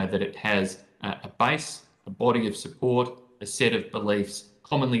that it has a base, a body of support, a set of beliefs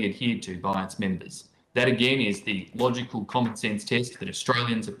commonly adhered to by its members. That again is the logical common sense test that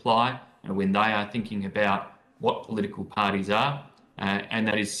Australians apply when they are thinking about what political parties are, and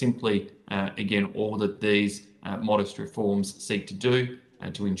that is simply, again, all that these modest reforms seek to do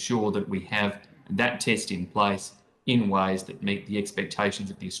to ensure that we have that test in place in ways that meet the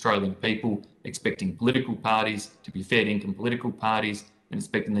expectations of the Australian people, expecting political parties to be fair income political parties and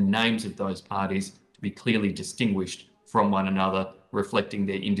expecting the names of those parties to be clearly distinguished from one another, reflecting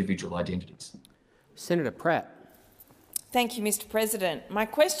their individual identities. Senator Pratt. Thank you, Mr. President. My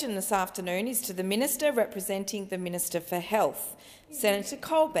question this afternoon is to the Minister representing the Minister for Health, Senator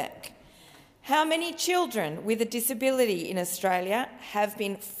Colbeck. How many children with a disability in Australia have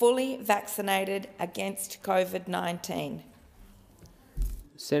been fully vaccinated against COVID-19?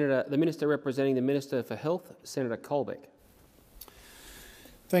 The Minister representing the Minister for Health, Senator Colbeck.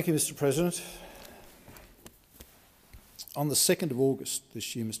 Thank you, Mr. President. On the 2nd of August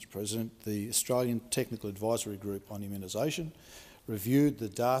this year, Mr. President, the Australian Technical Advisory Group on Immunisation reviewed the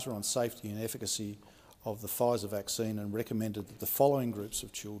data on safety and efficacy of the Pfizer vaccine and recommended that the following groups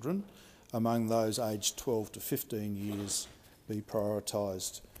of children, among those aged 12 to 15 years, be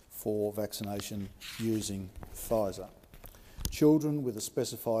prioritised for vaccination using Pfizer. Children with a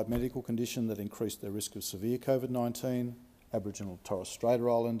specified medical condition that increased their risk of severe COVID-19, Aboriginal and Torres Strait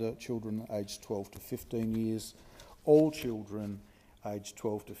Islander children aged 12 to 15 years, all children aged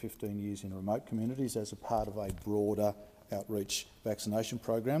 12 to 15 years in remote communities as a part of a broader outreach vaccination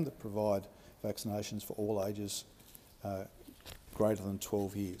program that provide vaccinations for all ages greater than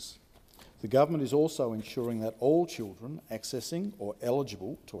 12 years. The government is also ensuring that all children accessing or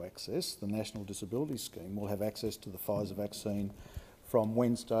eligible to access the National Disability Scheme will have access to the Pfizer vaccine from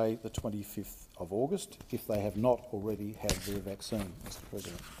Wednesday the 25th of August if they have not already had their vaccine, Mr.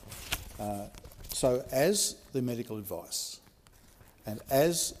 President. So as the medical advice and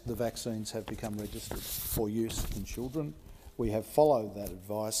as the vaccines have become registered for use in children, we have followed that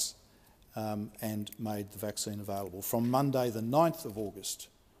advice and made the vaccine available. From Monday the 9th of August,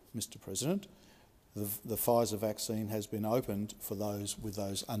 Mr. President, the Pfizer vaccine has been opened for those with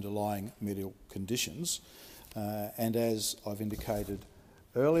those underlying medical conditions. And as I've indicated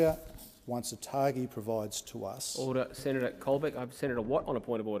earlier, once ATAGI provides to us... Order. Senator Colbeck. Senator Watt on a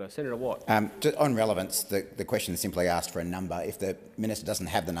point of order. Senator Watt. On relevance, the question simply asked for a number. If the minister doesn't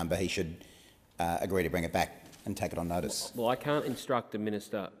have the number, he should agree to bring it back and take it on notice. Well, I can't instruct a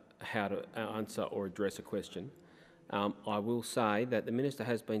minister how to answer or address a question. I will say that the minister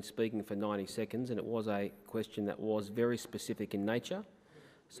has been speaking for 90 seconds and it was a question that was very specific in nature.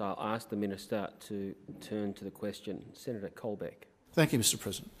 So I'll ask the minister to turn to the question. Senator Colbeck. Thank you, Mr.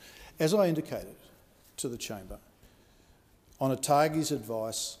 President. As I indicated to the chamber, on ATAGI's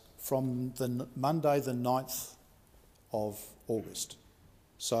advice from the Monday the 9th of August,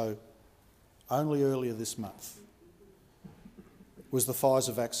 so only earlier this month, was the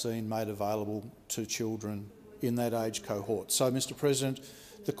Pfizer vaccine made available to children in that age cohort. So, Mr. President,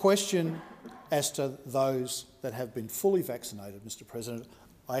 the question as to those that have been fully vaccinated, Mr. President,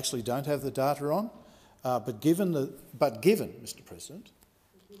 I actually don't have the data on, but given, Mr. President,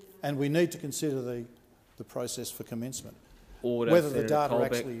 and we need to consider the process for commencement, Order. whether Senator the data Colbeck,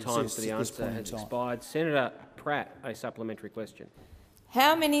 actually time exists for the at this answer point in has time. expired. Senator Pratt, a supplementary question.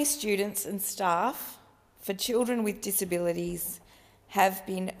 How many students and staff for children with disabilities have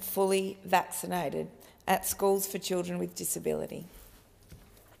been fully vaccinated at schools for children with disability?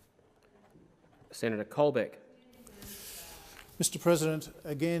 Senator Colbeck. Mr. President,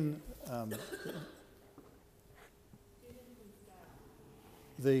 again,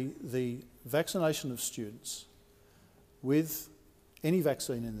 the vaccination of students with any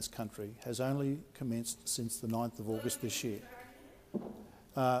vaccine in this country has only commenced since the 9th of August this year.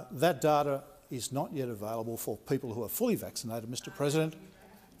 That data is not yet available for people who are fully vaccinated, Mr President,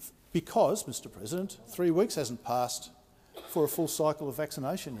 because, Mr President, 3 weeks hasn't passed for a full cycle of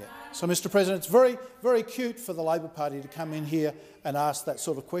vaccination yet. So, Mr President, it's very, very cute for the Labor Party to come in here and ask that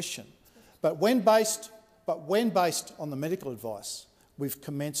sort of question. But when based on the medical advice, we've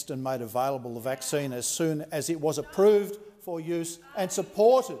commenced and made available the vaccine as soon as it was approved for use and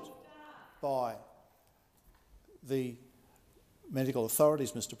supported by the medical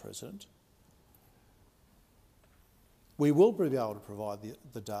authorities, Mr President. We will be able to provide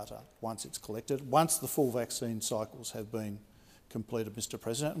the data once it's collected, once the full vaccine cycles have been completed, Mr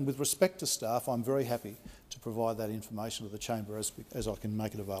President. And with respect to staff, I'm very happy to provide that information to the chamber as I can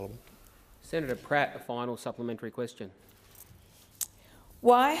make it available. Senator Pratt, a final supplementary question.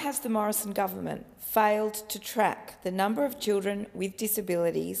 Why has the Morrison government failed to track the number of children with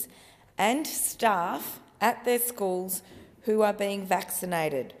disabilities and staff at their schools who are being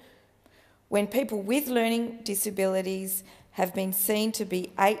vaccinated, when people with learning disabilities have been seen to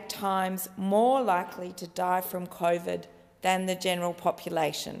be 8 times more likely to die from COVID than the general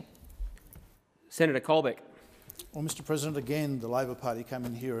population? Senator Colbeck. Well, Mr President, again, the Labor Party come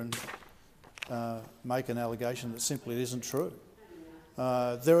in here and make an allegation that simply isn't true.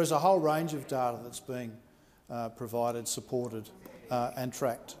 There is a whole range of data that's being provided, supported and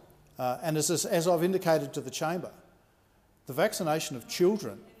tracked. And as I've indicated to the chamber, the vaccination of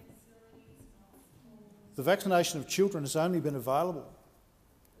children has only been available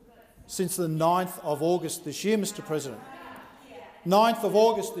since the 9th of August this year, Mr President. 9th of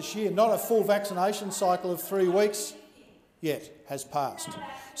August this year, not a full vaccination cycle of 3 weeks yet has passed.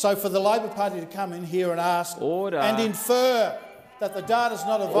 So for the Labor Party to come in here and ask and infer that the data is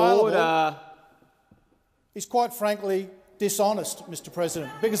not available is quite frankly dishonest, Mr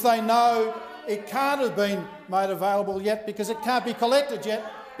President, because they know it can't have been made available yet because it can't be collected yet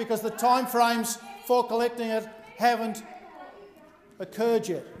because the timeframes for collecting it haven't occurred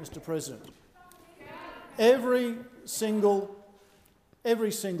yet, Mr President. Every single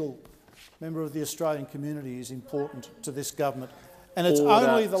member of the Australian community is important to this government, and it's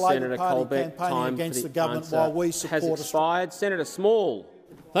only the Labor Party campaigning against the government while we support has expired. Senator Small.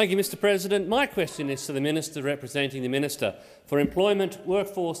 Thank you, Mr President. My question is to the Minister representing the Minister for Employment,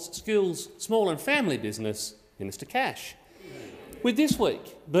 Workforce, Skills, Small and Family Business, Minister Cash. With this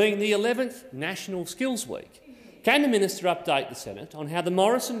week being the 11th National Skills Week, can the Minister update the Senate on how the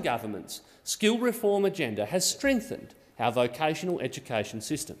Morrison government's skill reform agenda has strengthened our vocational education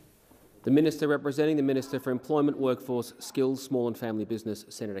system? The Minister representing the Minister for Employment, Workforce, Skills, Small and Family Business,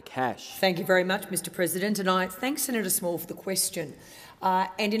 Senator Cash. Thank you very much, Mr President, and I thank Senator Small for the question.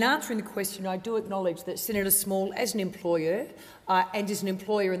 And in answering the question, I do acknowledge that Senator Small, as an employer and as an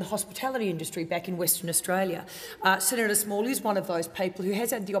employer in the hospitality industry back in Western Australia, Senator Small is one of those people who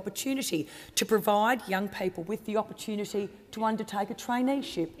has had the opportunity to provide young people with the opportunity to undertake a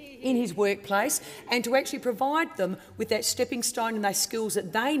traineeship in his workplace and to actually provide them with that stepping stone and those skills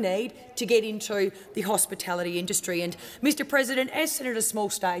that they need to get into the hospitality industry. And, Mr President, as Senator Small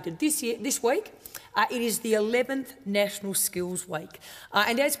stated, this week, it is the 11th National Skills Week.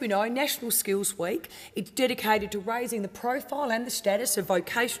 And as we know, National Skills Week is dedicated to raising the profile and the status of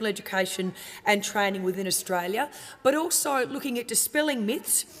vocational education and training within Australia, but also looking at dispelling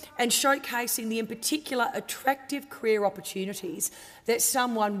myths and showcasing the in particular attractive career opportunities that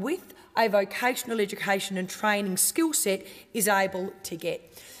someone with a vocational education and training skill set is able to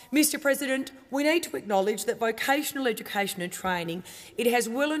get. Mr President, we need to acknowledge that vocational education and training, it has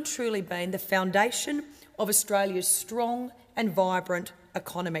well and truly been the foundation of Australia's strong and vibrant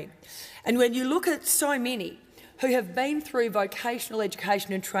economy. And when you look at so many who have been through vocational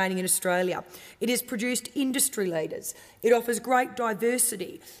education and training in Australia, it has produced industry leaders, it offers great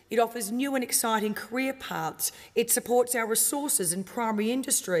diversity, it offers new and exciting career paths, it supports our resources and primary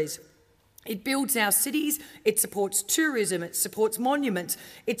industries. It builds our cities, it supports tourism, it supports monuments,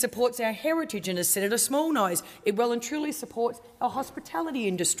 it supports our heritage, and as Senator Small knows, it well and truly supports our hospitality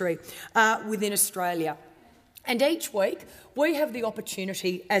industry within Australia. And each week, we have the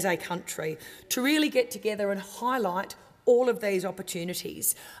opportunity as a country to really get together and highlight all of these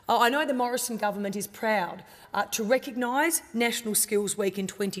opportunities. I know the Morrison government is proud to recognise National Skills Week in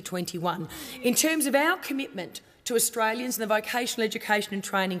 2021. In terms of our commitment to Australians in the vocational education and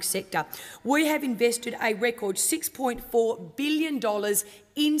training sector, we have invested a record $6.4 billion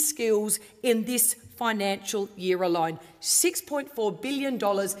in skills in this financial year alone. $6.4 billion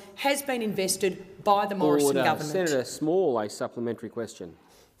has been invested by the Morrison government. Senator Small, a supplementary question.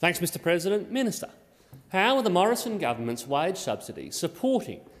 Thanks, Mr President. Minister, How are the Morrison government's wage subsidies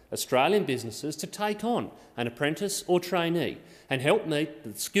supporting Australian businesses to take on an apprentice or trainee and help meet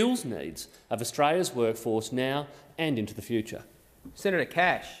the skills needs of Australia's workforce now and into the future? Senator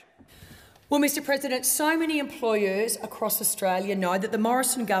Cash. Well, Mr President, so many employers across Australia know that the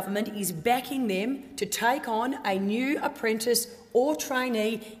Morrison government is backing them to take on a new apprentice or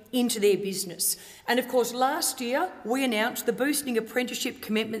trainee into their business. And of course, last year we announced the Boosting Apprenticeship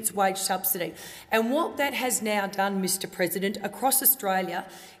Commitments Wage Subsidy. And what that has now done, Mr President, across Australia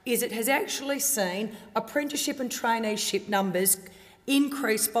is it has actually seen apprenticeship and traineeship numbers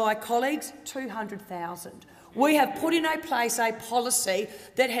increase by, colleagues, 200,000. We have put in place a policy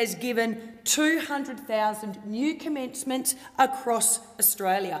that has given 200,000 new commencements across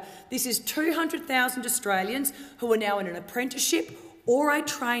Australia. This is 200,000 Australians who are now in an apprenticeship or a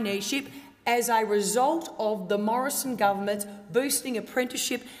traineeship as a result of the Morrison government's Boosting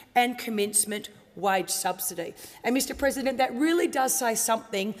Apprenticeship and Commencement Wage Subsidy. And, Mr President, that really does say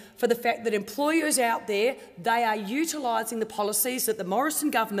something for the fact that employers out there, they are utilising the policies that the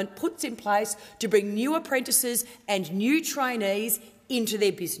Morrison government puts in place to bring new apprentices and new trainees into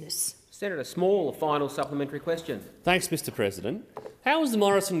their business. Senator Small, a final supplementary question. Thanks, Mr President. How is the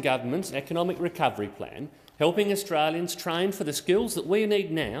Morrison government's economic recovery plan helping Australians train for the skills that we need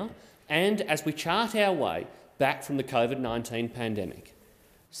now and as we chart our way back from the COVID-19 pandemic?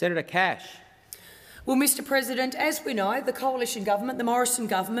 Senator Cash. Well, Mr President, as we know, the coalition government, the Morrison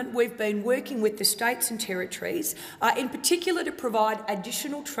government, we've been working with the states and territories, in particular to provide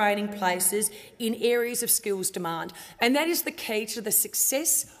additional training places in areas of skills demand. And that is the key to the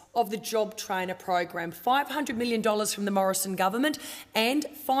success of the Job Trainer program. $500 million from the Morrison government and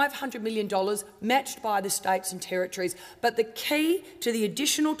 $500 million matched by the states and territories. But the key to the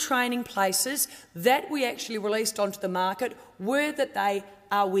additional training places that we actually released onto the market were that they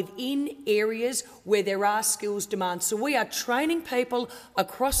are within areas where there are skills demand. So we are training people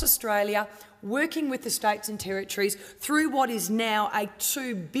across Australia, working with the states and territories through what is now a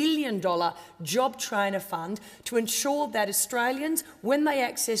 $2 billion Job Trainer fund to ensure that Australians, when they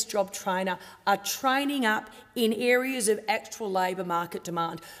access Job Trainer, are training up in areas of actual labour market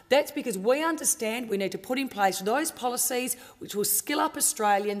demand. That's because we understand we need to put in place those policies which will skill up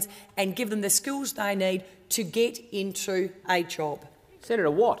Australians and give them the skills they need to get into a job.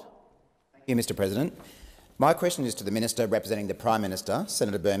 Senator Watt. Thank you, Mr President. My question is to the Minister representing the Prime Minister,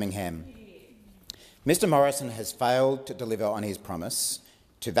 Senator Birmingham. Mr Morrison has failed to deliver on his promise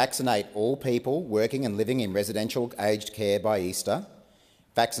to vaccinate all people working and living in residential aged care by Easter,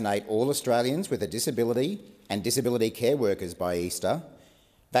 vaccinate all Australians with a disability and disability care workers by Easter,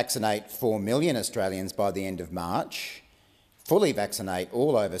 vaccinate 4 million Australians by the end of March, fully vaccinate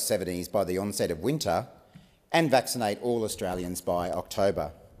all over 70s by the onset of winter, and vaccinate all Australians by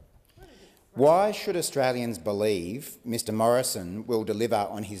October. Why should Australians believe Mr Morrison will deliver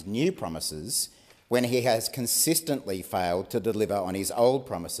on his new promises when he has consistently failed to deliver on his old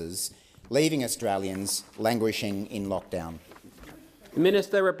promises, leaving Australians languishing in lockdown? The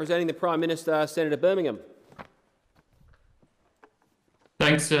Minister representing the Prime Minister, Senator Birmingham.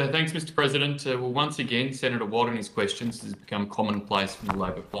 Thanks, Mr President. Well, once again, Senator Watt and his questions has become commonplace from the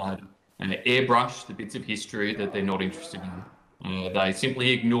Labor Party. Airbrush the bits of history that they're not interested in. They simply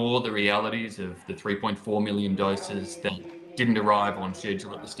ignore the realities of the 3.4 million doses that didn't arrive on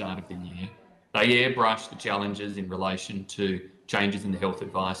schedule at the start of the year. They airbrush the challenges in relation to changes in the health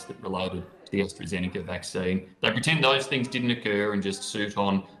advice that related to the AstraZeneca vaccine. They pretend those things didn't occur and just suit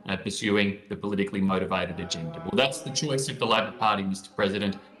on pursuing the politically motivated agenda. Well, that's the choice of the Labor Party, Mr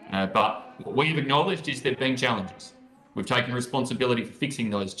President, but what we've acknowledged is there have been challenges. We've taken responsibility for fixing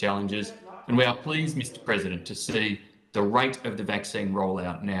those challenges, and we are pleased, Mr President, to see the rate of the vaccine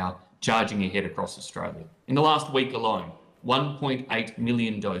rollout now charging ahead across Australia. In the last week alone, 1.8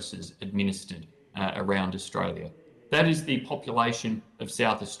 million doses administered around Australia. That is the population of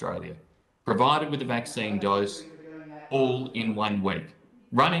South Australia, provided with a vaccine dose all in 1 week,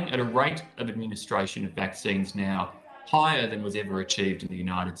 running at a rate of administration of vaccines now higher than was ever achieved in the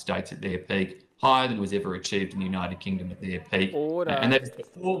United States at their peak, higher than was ever achieved in the United Kingdom at their peak. And that is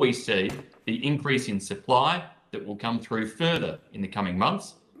before we see the increase in supply that will come through further in the coming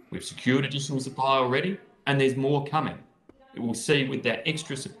months. We've secured additional supply already, and there's more coming. It will see with that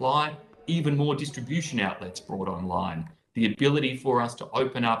extra supply even more distribution outlets brought online, the ability for us to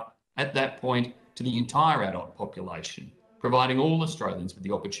open up at that point to the entire adult population, providing all Australians with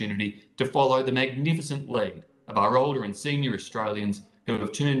the opportunity to follow the magnificent lead of our older and senior Australians who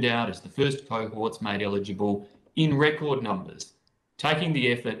have turned out as the first cohorts made eligible in record numbers, taking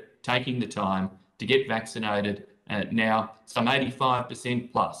the effort, taking the time to get vaccinated, now some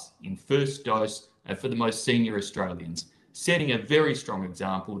 85% plus in first dose for the most senior Australians, setting a very strong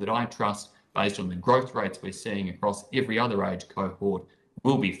example that I trust, based on the growth rates we're seeing across every other age cohort,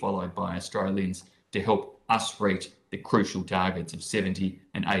 will be followed by Australians to help us reach the crucial targets of 70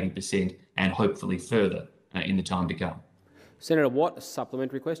 and 80% and hopefully further in the time to come. Senator Watt, a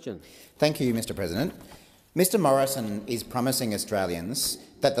supplementary question. Thank you, Mr President. Mr Morrison is promising Australians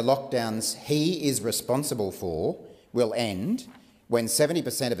that the lockdowns he is responsible for will end when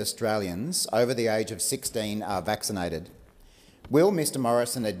 70% of Australians over the age of 16 are vaccinated. Will Mr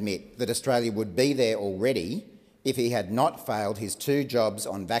Morrison admit that Australia would be there already if he had not failed his 2 jobs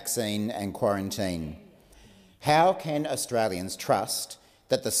on vaccine and quarantine? How can Australians trust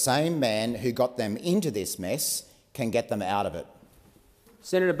that the same man who got them into this mess can get them out of it?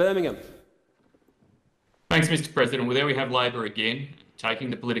 Senator Birmingham. Thanks, Mr President. Well, there we have Labor again, taking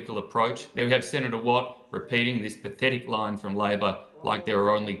the political approach. There we have Senator Watt repeating this pathetic line from Labor, like there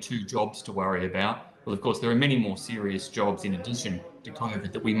are only 2 jobs to worry about. Well, of course, there are many more serious jobs in addition to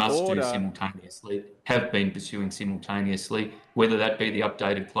COVID that we must do simultaneously, have been pursuing simultaneously, whether that be the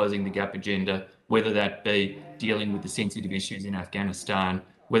updated Closing the Gap agenda, whether that be dealing with the sensitive issues in Afghanistan,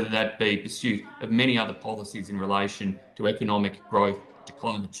 whether that be pursuit of many other policies in relation to economic growth, to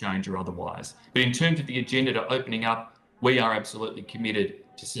climate change or otherwise. But in terms of the agenda to opening up, we are absolutely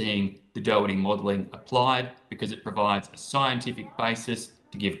committed to seeing the Doherty modelling applied because it provides a scientific basis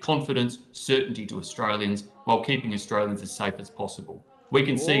to give confidence, certainty to Australians while keeping Australians as safe as possible. We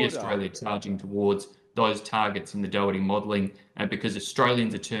can see Australia charging towards those targets in the Doherty modelling because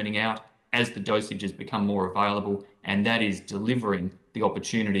Australians are turning out as the dosages become more available, and that is delivering the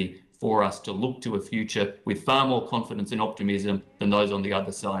opportunity for us to look to a future with far more confidence and optimism than those on the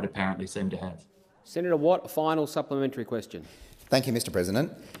other side apparently seem to have. Senator Watt, a final supplementary question. Thank you, Mr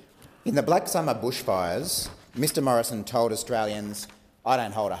President. In the Black Summer bushfires, Mr Morrison told Australians, "I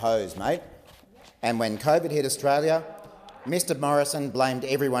don't hold a hose, mate." And when COVID hit Australia, Mr Morrison blamed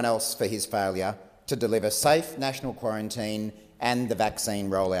everyone else for his failure to deliver safe national quarantine and the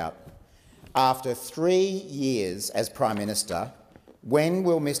vaccine rollout. After 3 years as Prime Minister, when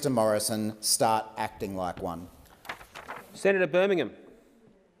will Mr Morrison start acting like one? Senator Birmingham.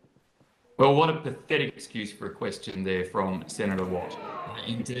 Well, what a pathetic excuse for a question there from Senator Watt.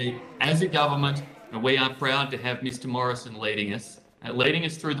 Indeed, as a government, we are proud to have Mr Morrison leading us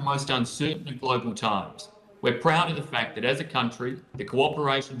through the most uncertain of global times. We're proud of the fact that as a country, the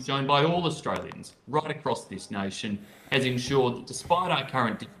cooperation shown by all Australians right across this nation has ensured that despite our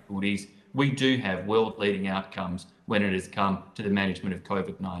current difficulties, we do have world-leading outcomes when it has come to the management of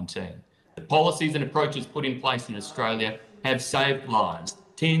COVID-19. The policies and approaches put in place in Australia have saved lives,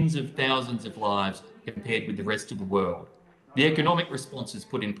 tens of thousands of lives compared with the rest of the world. The economic responses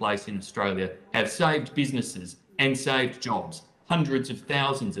put in place in Australia have saved businesses and saved jobs, hundreds of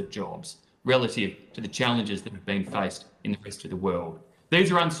thousands of jobs, relative to the challenges that have been faced in the rest of the world.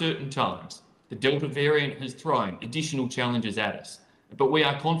 These are uncertain times. The Delta variant has thrown additional challenges at us, but we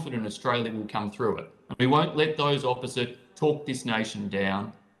are confident Australia will come through it. And we won't let those opposite talk this nation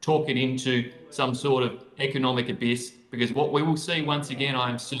down, talk it into some sort of economic abyss, because what we will see once again, I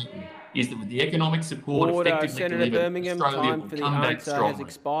am certain, is that with the economic support effectively Senator delivered, Birmingham, Australia time will for the come back answer strongly. has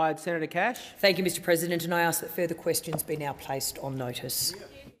expired. Senator Cash. Thank you, Mr President, and I ask that further questions be now placed on notice.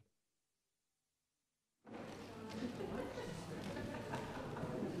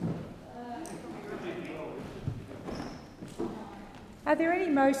 Are there any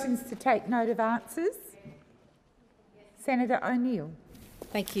motions to take note of answers? Senator O'Neill.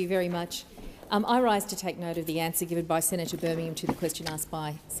 Thank you very much. I rise to take note of the answer given by Senator Birmingham to the question asked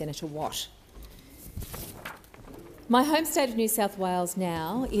by Senator Watt. My home state of New South Wales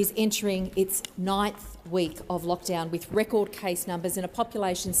now is entering its 9th week of lockdown with record case numbers and a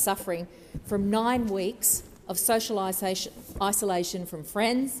population suffering from 9 weeks of social isolation from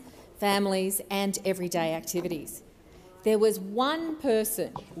friends, families and everyday activities. There was one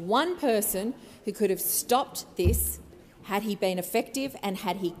person who could have stopped this had he been effective and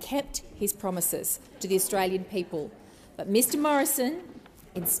had he kept his promises to the Australian people. But Mr Morrison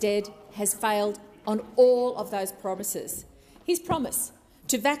instead has failed on all of those promises. His promise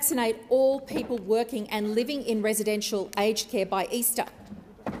to vaccinate all people working and living in residential aged care by Easter.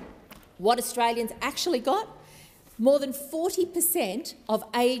 What Australians actually got? More than 40% of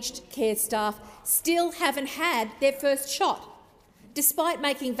aged care staff still haven't had their first shot. Despite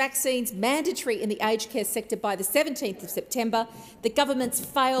making vaccines mandatory in the aged care sector by the 17th of September, the government's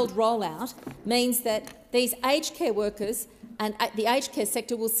failed rollout means that these aged care workers and the aged care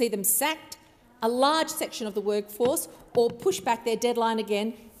sector will see them sacked, a large section of the workforce, or push back their deadline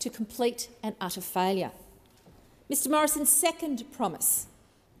again to complete and utter failure. Mr Morrison's second promise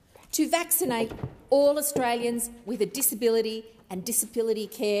to vaccinate all Australians with a disability and disability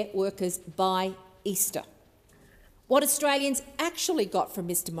care workers by Easter. What Australians actually got from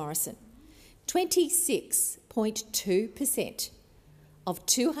Mr Morrison: 26.2% of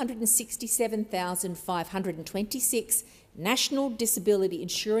 267,526 National Disability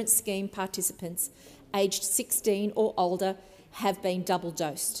Insurance Scheme participants aged 16 or older have been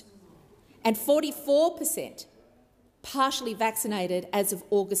double-dosed, and 44% partially vaccinated as of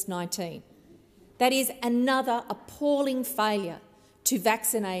August 19. That is another appalling failure to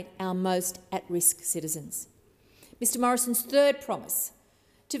vaccinate our most at-risk citizens. Mr Morrison's third promise: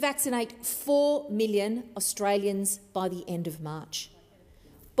 to vaccinate 4 million Australians by the end of March.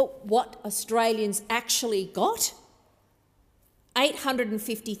 But what Australians actually got?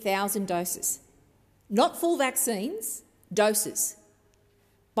 850,000 doses. Not full vaccines, doses.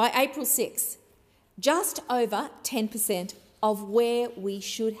 By April 6, just over 10% of where we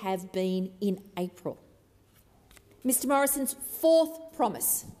should have been in April. Mr Morrison's fourth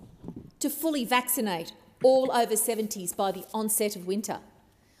promise: to fully vaccinate all over 70s by the onset of winter.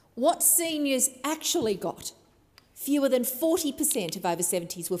 What seniors actually got? Fewer than 40% of over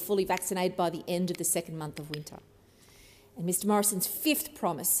 70s were fully vaccinated by the end of the second month of winter. And Mr Morrison's fifth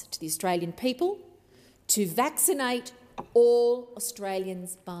promise to the Australian people: to vaccinate all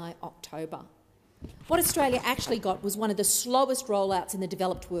Australians by October. What Australia actually got was one of the slowest rollouts in the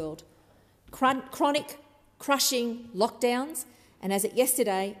developed world. Chronic, crushing lockdowns, and as of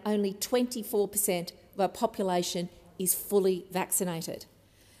yesterday, only 24% of our population is fully vaccinated.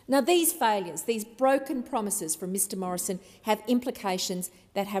 Now, these failures, these broken promises from Mr Morrison have implications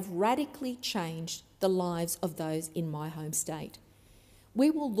that have radically changed the lives of those in my home state. We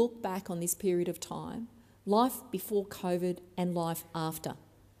will look back on this period of time, life before COVID and life after,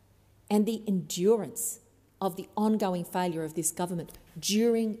 and the endurance of the ongoing failure of this government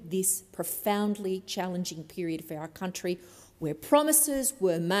during this profoundly challenging period for our country, where promises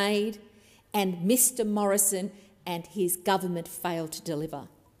were made and Mr Morrison and his government failed to deliver.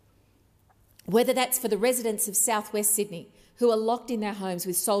 Whether that's for the residents of South West Sydney who are locked in their homes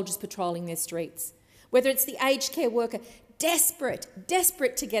with soldiers patrolling their streets, whether it's the aged care worker desperate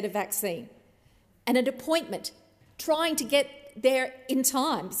to get a vaccine and an appointment, trying to get there in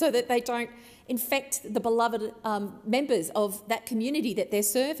time so that they don't infect the beloved members of that community that they're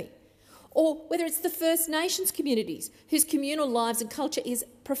serving, or whether it's the First Nations communities whose communal lives and culture is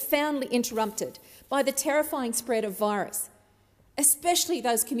profoundly interrupted by the terrifying spread of virus, especially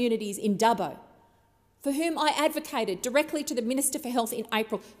those communities in Dubbo, for whom I advocated directly to the Minister for Health in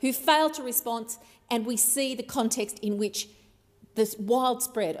April, who failed to respond, and we see the context in which this wild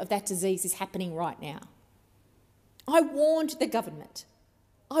spread of that disease is happening right now. I warned the government.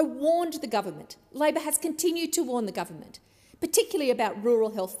 Labor has continued to warn the government, particularly about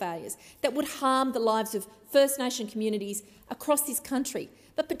rural health failures that would harm the lives of First Nation communities across this country,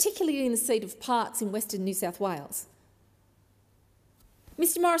 but particularly in the seat of Parkes in Western New South Wales.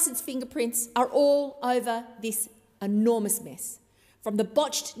 Mr Morrison's fingerprints are all over this enormous mess, from the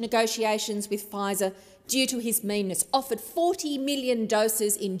botched negotiations with Pfizer due to his meanness, offered 40 million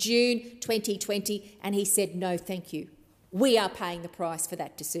doses in June 2020, and he said no thank you. We are paying the price for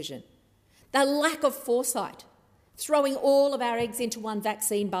that decision. The lack of foresight, throwing all of our eggs into one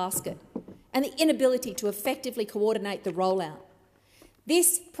vaccine basket, and the inability to effectively coordinate the rollout.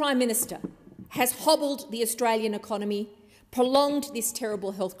 This Prime Minister has hobbled the Australian economy, prolonged this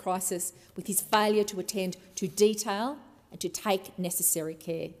terrible health crisis with his failure to attend to detail and to take necessary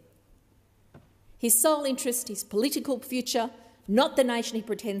care. His sole interest, his political future, not the nation he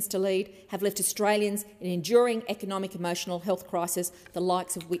pretends to lead, have left Australians in an enduring economic, emotional health crisis, the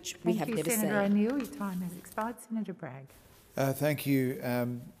likes of which we have never seen. Senator O'Neill, your time has expired. Senator Bragg. Thank you,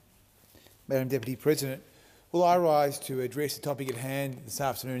 Madam Deputy President. Well, I rise to address the topic at hand this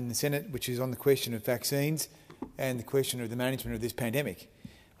afternoon in the Senate, which is on the question of vaccines and the question of the management of this pandemic.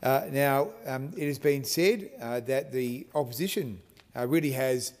 It has been said that the opposition really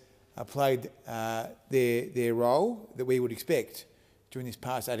has played their role that we would expect during this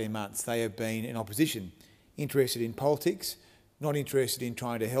past 18 months. They have been in opposition, interested in politics, not interested in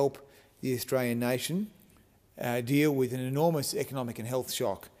trying to help the Australian nation deal with an enormous economic and health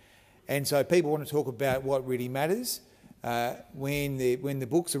shock. And so people want to talk about what really matters. When the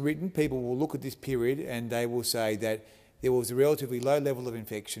books are written, people will look at this period and they will say that there was a relatively low level of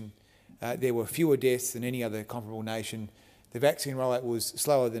infection, there were fewer deaths than any other comparable nation, the vaccine rollout was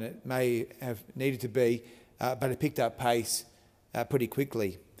slower than it may have needed to be, but it picked up pace pretty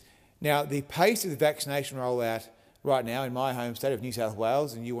quickly. Now, the pace of the vaccination rollout right now in my home state of New South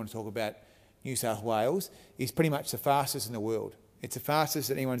Wales, and you want to talk about New South Wales, is pretty much the fastest in the world. It's the fastest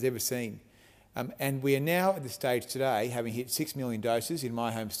that anyone's ever seen. And we are now at the stage today, having hit 6 million doses in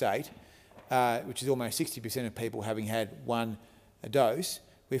my home state, which is almost 60% of people having had one dose.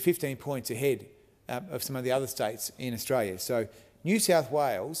 We're 15 points ahead of some of the other states in Australia. So New South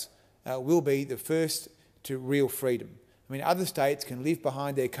Wales will be the first to real freedom. I mean, other states can live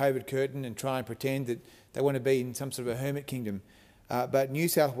behind their COVID curtain and try and pretend that they want to be in some sort of a hermit kingdom. But New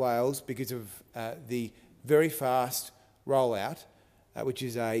South Wales, because of the very fast rollout, which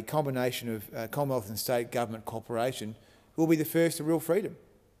is a combination of Commonwealth and state government cooperation, will be the first to real freedom.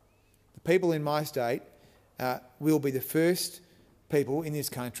 The people in my state will be the first people in this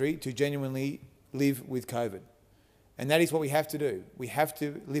country to genuinely live with COVID. And that is what we have to do. We have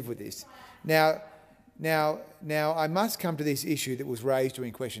to live with this. Now, I must come to this issue that was raised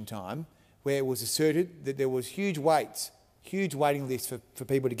during question time, where it was asserted that there was huge waiting lists for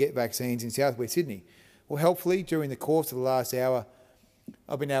people to get vaccines in southwest Sydney. Well, helpfully, during the course of the last hour,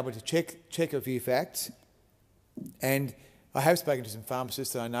 I've been able to check a few facts, and I have spoken to some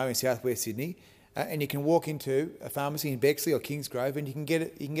pharmacists that I know in southwest Sydney, and you can walk into a pharmacy in Bexley or Kingsgrove and you can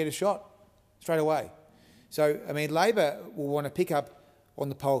get a shot straight away. So, I mean, Labor will want to pick up on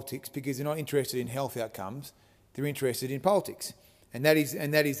the politics because they're not interested in health outcomes; they're interested in politics, and that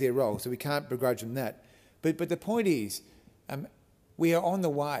is their role. So we can't begrudge them that. But the point is, we are on the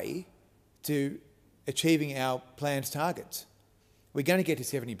way to achieving our plan's targets. We're going to get to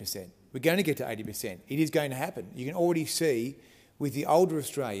 70%. We're going to get to 80%. It is going to happen. You can already see with the older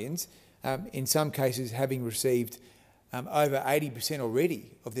Australians, in some cases having received over 80%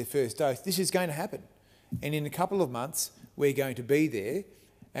 already of their first dose. This is going to happen. And in a couple of months, we're going to be there,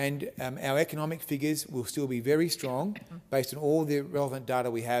 and our economic figures will still be very strong based on all the relevant data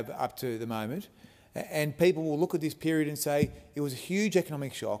we have up to the moment. And people will look at this period and say, it was a huge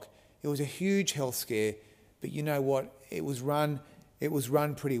economic shock, it was a huge health scare, but you know what? It was run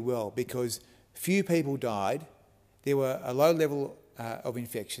pretty well because few people died, there were a low level of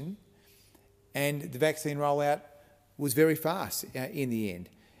infection, and the vaccine rollout was very fast in the end.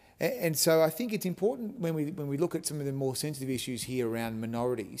 And so I think it's important when we look at some of the more sensitive issues here around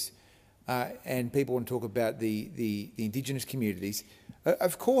minorities, and people want to talk about the Indigenous communities.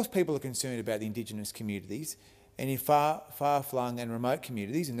 Of course people are concerned about the Indigenous communities and in far-flung and remote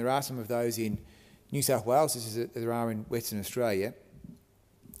communities, and there are some of those in New South Wales, as there are in Western Australia.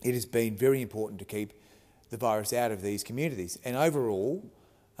 It has been very important to keep the virus out of these communities, and overall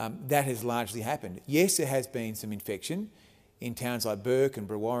that has largely happened. Yes, there has been some infection in towns like Burke and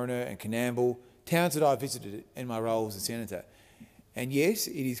Brewarrina and Coonamble, towns that I visited in my role as a senator. And yes,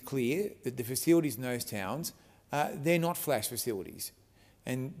 it is clear that the facilities in those towns, they're not flash facilities.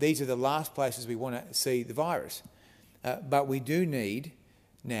 And these are the last places we want to see the virus. But we do need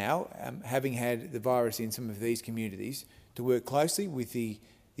now, having had the virus in some of these communities, to work closely with the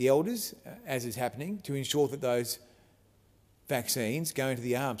elders, as is happening, to ensure that those vaccines go into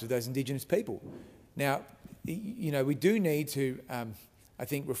the arms of those Indigenous people. Now, you know, we do need to, I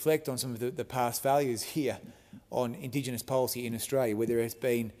think, reflect on some of the past failures here on Indigenous policy in Australia, where there has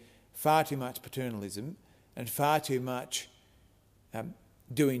been far too much paternalism and far too much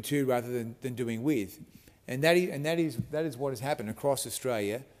doing to rather than doing with. And that is what has happened across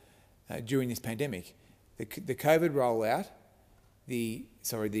Australia during this pandemic. The COVID rollout, the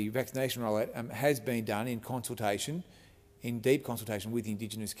vaccination rollout has been done in consultation, in deep consultation with the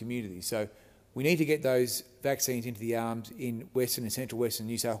Indigenous community. So we need to get those vaccines into the arms in Western and Central Western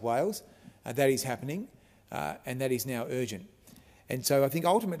New South Wales. That is happening, and that is now urgent. And so I think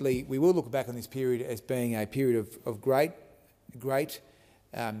ultimately we will look back on this period as being a period of great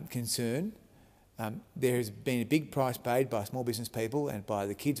concern. There has been a big price paid by small business people and by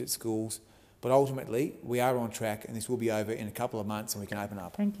the kids at schools, but ultimately we are on track, and this will be over in a couple of months and we can open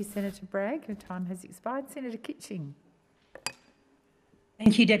up. Thank you, Senator Bragg. Your time has expired. Senator Kitching.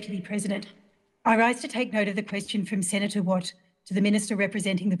 Thank you, Deputy President. I rise to take note of the question from Senator Watt to the Minister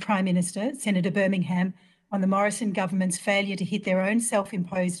representing the Prime Minister, Senator Birmingham, on the Morrison government's failure to hit their own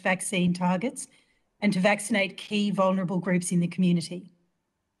self-imposed vaccine targets and to vaccinate key vulnerable groups in the community.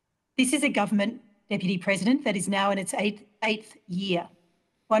 This is a government, Deputy President, that is now in its eighth year.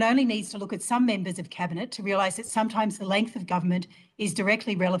 One only needs to look at some members of Cabinet to realise that sometimes the length of government is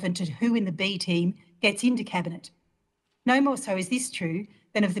directly relevant to who in the B team gets into Cabinet. No more so is this true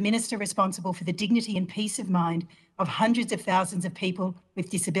than of the Minister responsible for the dignity and peace of mind of hundreds of thousands of people with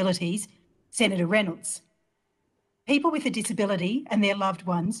disabilities, Senator Reynolds. People with a disability and their loved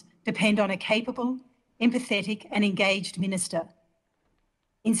ones depend on a capable, empathetic and engaged minister.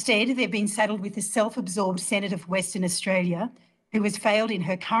 Instead, they've been saddled with the self-absorbed Senator for Western Australia, who has failed in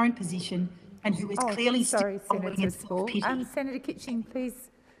her current position and who is clearly sorry, Senator Small. self-pity. Senator Kitching, please.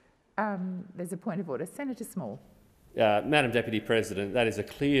 There's a point of order. Senator Small. Madam Deputy President, that is a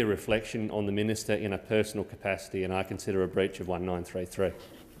clear reflection on the minister in a personal capacity, and I consider a breach of 1933.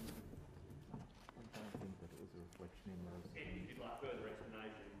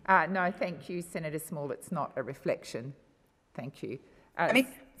 No, thank you, Senator Small. It's not a reflection. Thank you.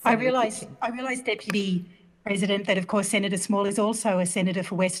 I realise, Deputy President, that of course Senator Small is also a senator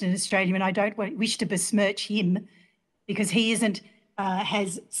for Western Australia, and I don't wish to besmirch him because he isn't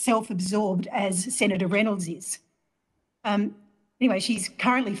as self-absorbed as Senator Reynolds is. Anyway, she's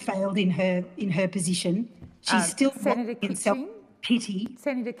currently failed in her position. She's still Senator Kitching. Self-pity.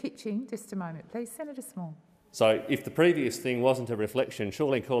 Senator Kitching, just a moment, please. Senator Small. So if the previous thing wasn't a reflection,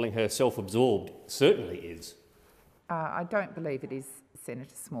 surely calling her self-absorbed certainly is. I don't believe it is,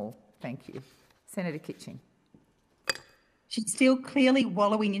 Senator Small. Thank you. Senator Kitching. She's still clearly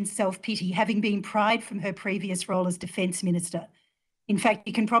wallowing in self-pity, having been pried from her previous role as Defence Minister. In fact,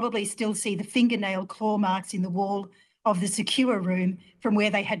 you can probably still see the fingernail claw marks in the wall of the secure room from where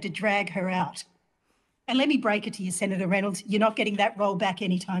they had to drag her out. And let me break it to you, Senator Reynolds, you're not getting that role back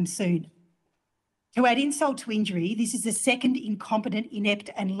anytime soon. To add insult to injury, this is the second incompetent, inept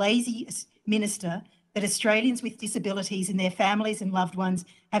and lazy minister that Australians with disabilities and their families and loved ones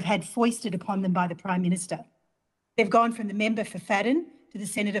have had foisted upon them by the Prime Minister. They've gone from the member for Fadden to the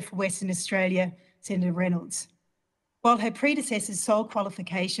Senator for Western Australia, Senator Reynolds. While her predecessor's sole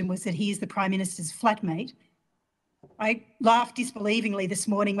qualification was that he is the Prime Minister's flatmate, I laughed disbelievingly this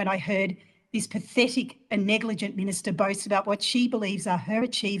morning when I heard this pathetic and negligent minister boast about what she believes are her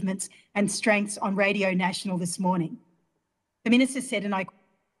achievements and strengths on Radio National this morning. The minister said, and I quote,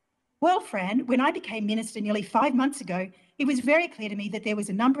 "Well, Fran, when I became minister nearly 5 months ago, it was very clear to me that there was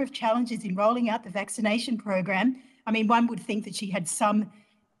a number of challenges in rolling out the vaccination program." I mean, one would think that she had some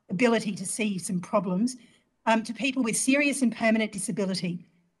ability to see some problems to people with serious and permanent disability,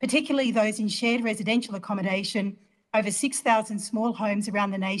 particularly those in shared residential accommodation, over 6,000 small homes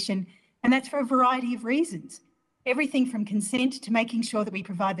around the nation, and that's for a variety of reasons. Everything from consent to making sure that we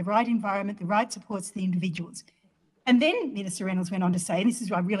provide the right environment, the right supports to the individuals. And then Minister Reynolds went on to say, and this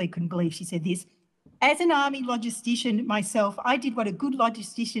is why I really couldn't believe she said this, "As an army logistician myself, I did what a good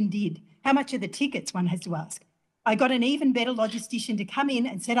logistician did. How much are the tickets?" one has to ask. "I got an even better logistician to come in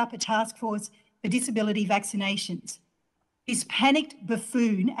and set up a task force for disability vaccinations." This panicked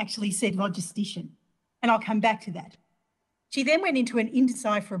buffoon actually said logistician, and I'll come back to that. She then went into an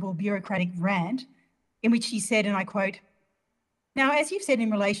indecipherable bureaucratic rant in which she said, and I quote, "Now, as you've said in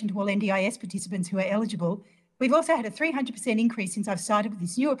relation to all NDIS participants who are eligible, we've also had a 300% increase since I've started with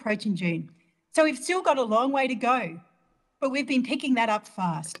this new approach in June. So we've still got a long way to go, but we've been picking that up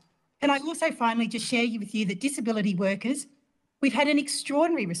fast. Can I also finally just share with you that disability workers, we've had an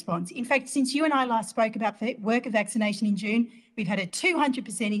extraordinary response. In fact, since you and I last spoke about worker vaccination in June, we've had a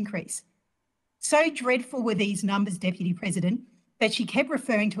 200% increase. So dreadful were these numbers, Deputy President, that she kept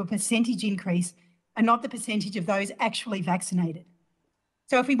referring to a percentage increase and not the percentage of those actually vaccinated.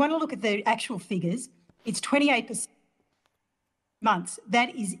 So if we want to look at the actual figures, it's 28% months.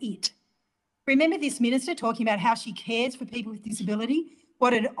 That is it. Remember this minister talking about how she cares for people with disability?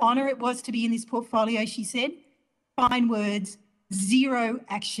 What an honour it was to be in this portfolio, she said. Fine words, zero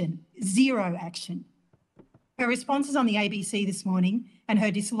action, zero action. Her responses on the ABC this morning and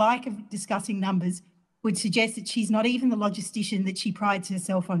her dislike of discussing numbers would suggest that she's not even the logistician that she prides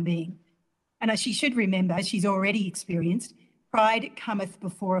herself on being. And as she should remember, as she's already experienced, pride cometh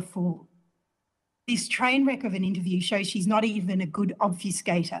before a fall. This train wreck of an interview shows she's not even a good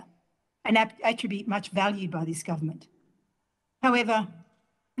obfuscator, an attribute much valued by this government. However,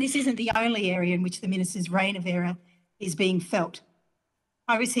 this isn't the only area in which the minister's reign of error is being felt.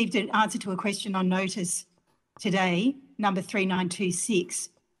 I received an answer to a question on notice today, number 3926,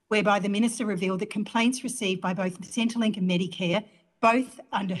 whereby the minister revealed that complaints received by both Centrelink and Medicare, both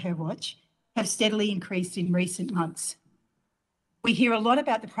under her watch, have steadily increased in recent months. We hear a lot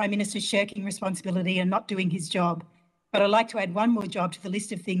about the Prime Minister shirking responsibility and not doing his job, but I'd like to add one more job to the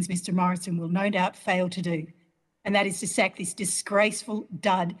list of things Mr Morrison will no doubt fail to do, and that is to sack this disgraceful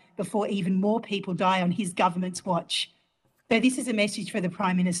dud before even more people die on his government's watch. So this is a message for the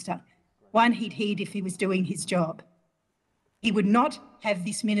Prime Minister, one he'd heed if he was doing his job. He would not have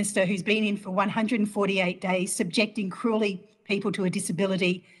this minister who's been in for 148 days subjecting cruelly people to a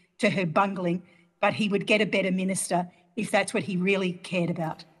disability to her bungling, but he would get a better minister if that's what he really cared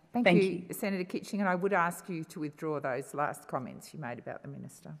about. Thank you. Senator Kitching, and I would ask you to withdraw those last comments you made about the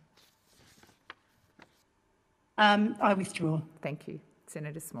minister. I withdraw. Thank you.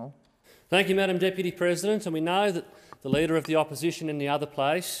 Senator Small. Thank you, Madam Deputy President. And we know that the Leader of the Opposition in the other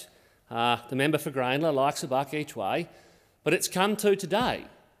place The member for Grayndler likes a buck each way, but it's come to today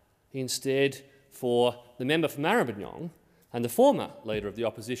instead for the member for Maribyrnong and the former Leader of the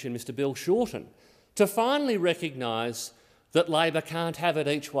Opposition, Mr Bill Shorten, to finally recognise that Labor can't have it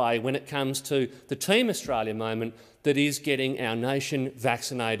each way when it comes to the Team Australia moment that is getting our nation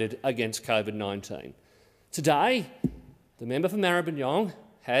vaccinated against COVID-19. Today, the member for Maribyrnong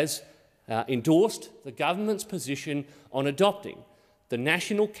has endorsed the government's position on adopting the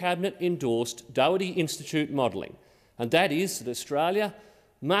National Cabinet-endorsed Doherty Institute modelling, and that is that Australia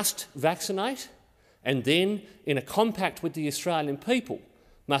must vaccinate and then, in a compact with the Australian people,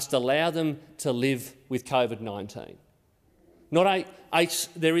 must allow them to live with COVID-19.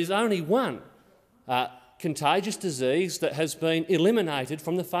 There is only one contagious disease that has been eliminated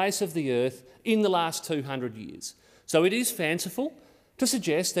from the face of the earth in the last 200 years. So it is fanciful to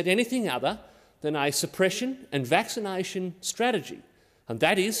suggest that anything other than a suppression and vaccination strategy, and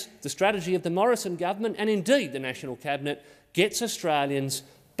that is the strategy of the Morrison government and indeed the National Cabinet, gets Australians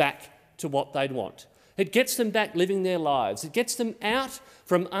back to what they'd want. It gets them back living their lives. It gets them out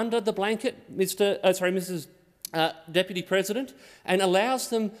from under the blanket, Mrs. Deputy President, and allows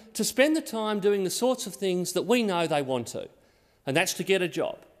them to spend the time doing the sorts of things that we know they want to, and that's to get a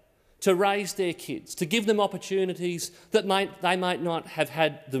job, to raise their kids, to give them opportunities that they might not have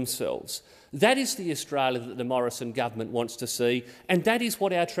had themselves. That is the Australia that the Morrison government wants to see, and that is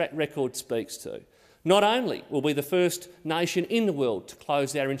what our track record speaks to. Not only will we be the first nation in the world to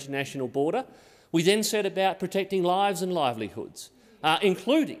close our international border, we then set about protecting lives and livelihoods,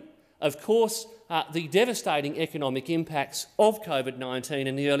 including, of course, the devastating economic impacts of COVID-19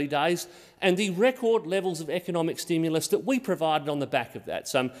 in the early days and the record levels of economic stimulus that we provided on the back of that,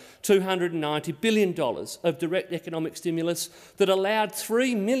 some $290 billion of direct economic stimulus that allowed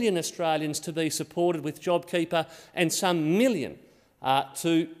 3 million Australians to be supported with JobKeeper and some million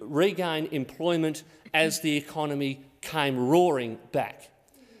to regain employment as the economy came roaring back.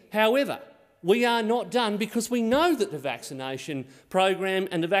 However, we are not done because we know that the vaccination program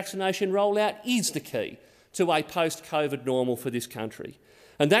and the vaccination rollout is the key to a post-COVID normal for this country.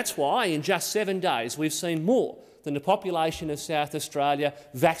 And that's why in just 7 days we've seen more than the population of South Australia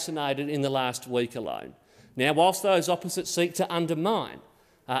vaccinated in the last week alone. Now, whilst those opposites seek to undermine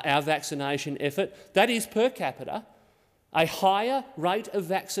our vaccination effort, that is per capita a higher rate of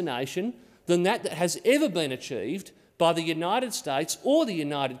vaccination than that has ever been achieved by the United States or the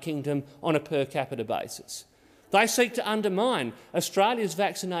United Kingdom on a per capita basis. They seek to undermine Australia's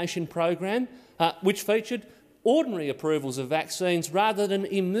vaccination program, which featured ordinary approvals of vaccines rather than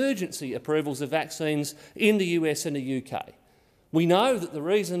emergency approvals of vaccines in the US and the UK. We know that the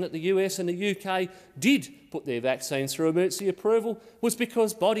reason that the US and the UK did put their vaccines through emergency approval was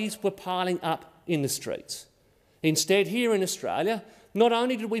because bodies were piling up in the streets. Instead, here in Australia, not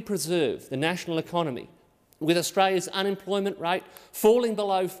only did we preserve the national economy, with Australia's unemployment rate falling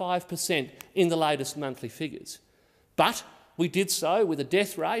below 5% in the latest monthly figures, but we did so with a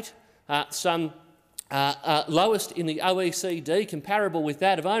death rate lowest in the OECD, comparable with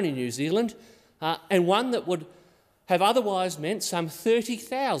that of only New Zealand, and one that would have otherwise meant some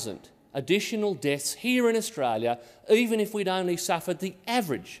 30,000 additional deaths here in Australia, even if we'd only suffered the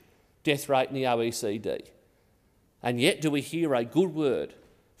average death rate in the OECD. And yet do we hear a good word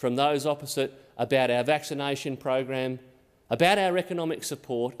from those opposite about our vaccination program, about our economic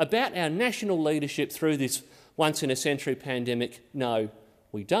support, about our national leadership through this once-in-a-century pandemic? No,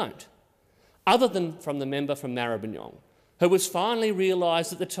 we don't. Other than from the member from Maribyrnong, who has finally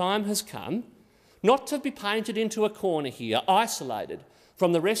realised that the time has come not to be painted into a corner here, isolated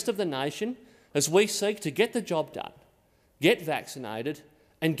from the rest of the nation as we seek to get the job done, get vaccinated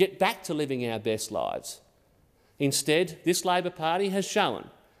and get back to living our best lives. Instead, this Labor Party has shown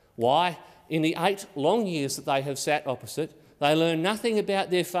why, in the 8 long years that they have sat opposite, they learn nothing about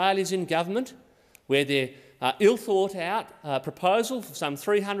their failures in government, where their ill-thought-out proposal for some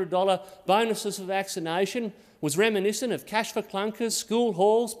 $300 bonuses for vaccination was reminiscent of cash for clunkers, school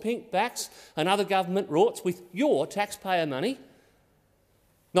halls, pink backs and other government rorts with your taxpayer money.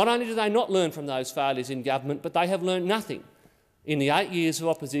 Not only do they not learn from those failures in government, but they have learned nothing in the 8 years of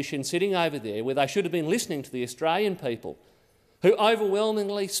opposition sitting over there, where they should have been listening to the Australian people, who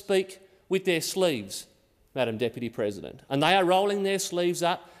overwhelmingly speak with their sleeves, Madam Deputy President, and they are rolling their sleeves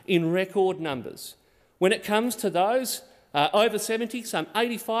up in record numbers. When it comes to those over 70, some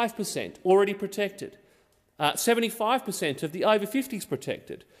 85% already protected, 75% of the over 50s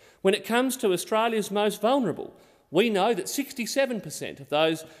protected. When it comes to Australia's most vulnerable, we know that 67% of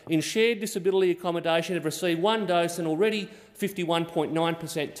those in shared disability accommodation have received 1 dose and already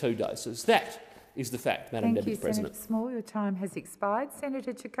 51.9% 2 doses. That is the fact, Madam Deputy President. Senator Small. Your time has expired.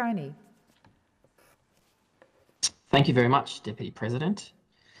 Senator Ciccone. Thank you very much, Deputy President.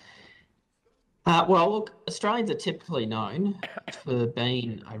 Well, look, Australians are typically known for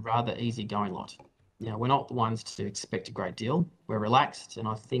being a rather easygoing lot. You know, we're not the ones to expect a great deal. We're relaxed, and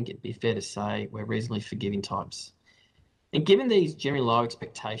I think it'd be fair to say we're reasonably forgiving types. And given these generally low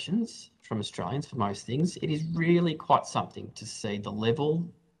expectations from Australians for most things, it is really quite something to see the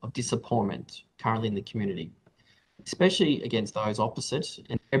level of disappointment currently in the community, especially against those opposite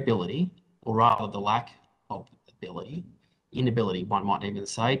and their ability, or rather the lack of inability, one might even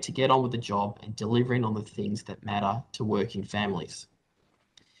say, to get on with the job and delivering on the things that matter to working families.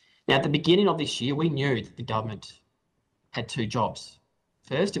 Now, at the beginning of this year, we knew that the government had two jobs.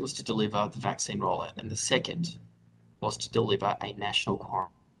 First, it was to deliver the vaccine rollout, and the second was to deliver a national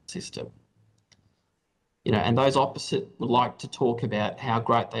quarantine system. You know, and those opposite would like to talk about how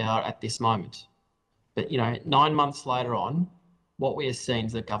great they are at this moment. But, you know, 9 months later on, what we are seeing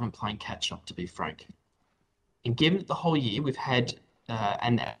is the government playing catch up, to be frank. And given that the whole year we've had,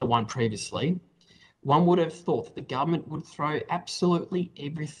 and the one previously, one would have thought that the government would throw absolutely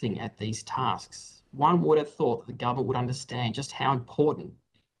everything at these tasks. One would have thought that the government would understand just how important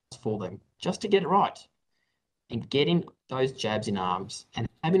it is for them, just to get it right, and getting those jabs in arms and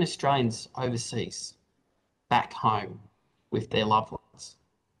having Australians overseas back home with their loved ones.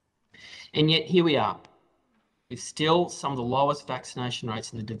 And yet here we are, with still some of the lowest vaccination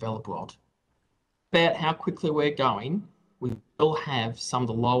rates in the developed world. About how quickly we're going, we will have some of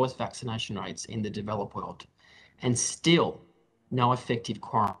the lowest vaccination rates in the developed world, and still no effective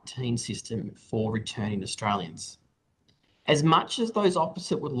quarantine system for returning Australians. As much as those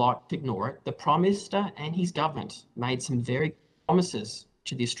opposite would like to ignore it, the Prime Minister and his government made some very promises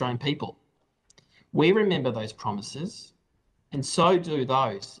to the Australian people. We remember those promises, and so do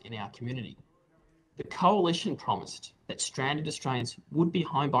those in our community. The Coalition promised that stranded Australians would be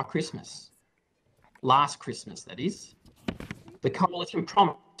home by Christmas. Last Christmas, that is. The Coalition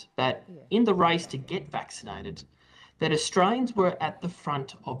promised that in the race to get vaccinated, that Australians were at the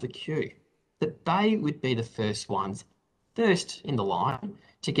front of the queue, that they would be the first in the line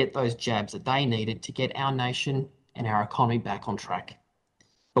to get those jabs that they needed to get our nation and our economy back on track.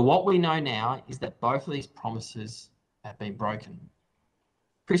 But what we know now is that both of these promises have been broken.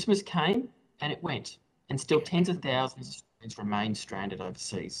 Christmas came and it went, and still tens of thousands of Australians remain stranded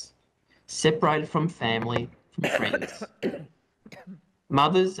overseas, separated from family, from friends.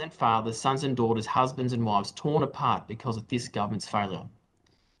 Mothers and fathers, sons and daughters, husbands and wives torn apart because of this government's failure.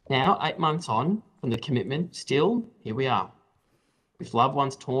 Now, 8 months on from the commitment, still, here we are, with loved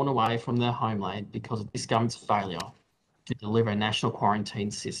ones torn away from their homeland because of this government's failure to deliver a national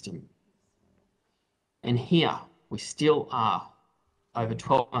quarantine system. And here we still are, over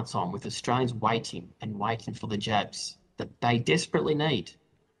 12 months on, with Australians waiting and waiting for the jabs that they desperately need.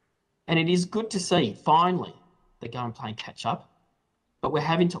 And it is good to see, finally, the government playing catch up, but we're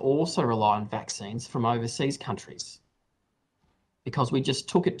having to also rely on vaccines from overseas countries because we just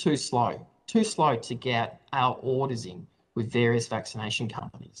took it too slow to get our orders in with various vaccination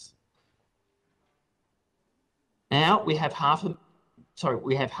companies. Now we have half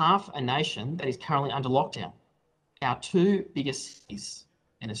a nation that is currently under lockdown. Our two biggest cities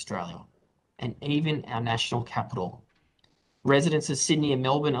in Australia, and even our national capital. Residents of Sydney and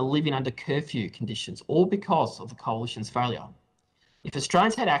Melbourne are living under curfew conditions, all because of the Coalition's failure. If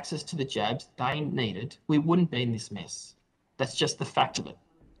Australians had access to the jabs they needed, we wouldn't be in this mess. That's just the fact of it.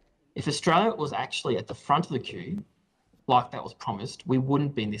 If Australia was actually at the front of the queue, like that was promised, we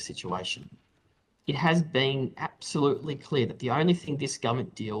wouldn't be in this situation. It has been absolutely clear that the only thing this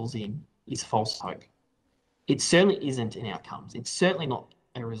government deals in is false hope. It certainly isn't in outcomes. It's certainly not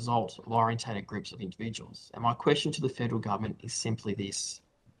a result of orientated groups of individuals. And my question to the federal government is simply this.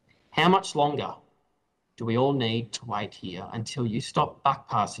 How much longer do we all need to wait here until you stop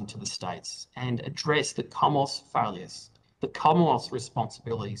buck-passing to the states and address the Commonwealth's failures, the Commonwealth's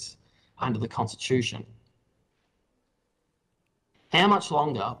responsibilities under the Constitution? How much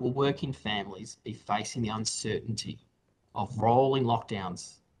longer will working families be facing the uncertainty of rolling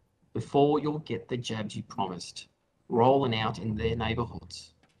lockdowns before you'll get the jabs you promised rolling out in their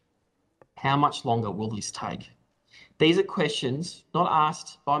neighbourhoods? How much longer will this take? These are questions not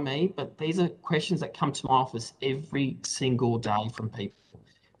asked by me, but these are questions that come to my office every single day from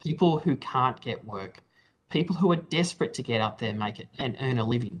people who can't get work, people who are desperate to get out there, make it and earn a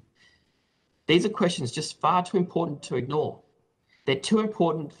living. These are questions just far too important to ignore. They're too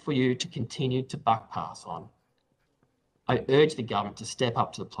important for you to continue to buck pass on. I urge the government to step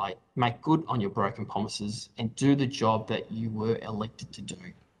up to the plate, make good on your broken promises and do the job that you were elected to do.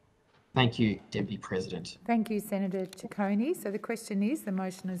 Thank you, Deputy President. Thank you, Senator Ciccone. So the question is, the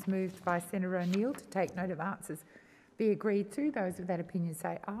motion is moved by Senator O'Neill to take note of answers be agreed to. Those of that opinion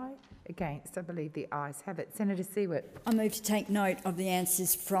say aye. Against, I believe the ayes have it. Senator Siewert. I move to take note of the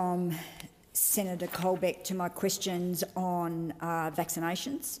answers from Senator Colbeck to my questions on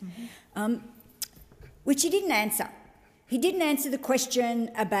vaccinations, which he didn't answer. He didn't answer the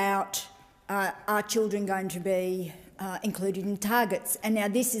question about are children going to be included in targets. And now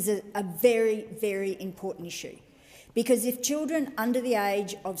this is a very, very important issue, because if children under the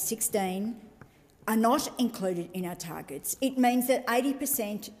age of 16 are not included in our targets, it means that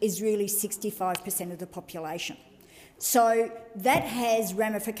 80% is really 65% of the population. So that has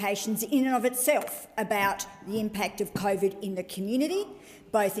ramifications in and of itself about the impact of COVID in the community,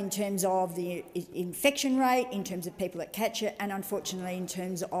 both in terms of the infection rate, in terms of people that catch it, and unfortunately in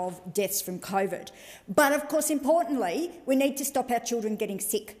terms of deaths from COVID. But of course, importantly, we need to stop our children getting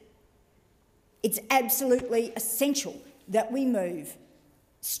sick. It's absolutely essential that we move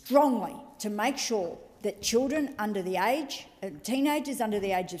strongly to make sure that children under the age, teenagers under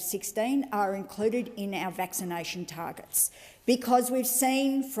the age of 16 are included in our vaccination targets, because we've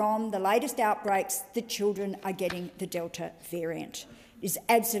seen from the latest outbreaks that children are getting the Delta variant. It is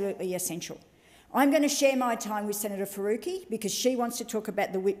absolutely essential. I'm going to share my time with Senator Faruqi because she wants to talk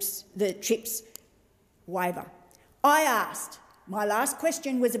about the TRIPS waiver. I asked, my last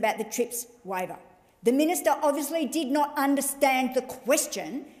question was about the TRIPS waiver. The minister obviously did not understand the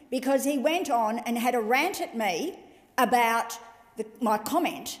question because he went on and had a rant at me about my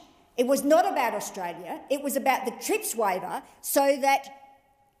comment. It was not about Australia, it was about the TRIPS waiver so that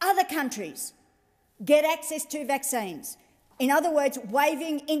other countries get access to vaccines. In other words,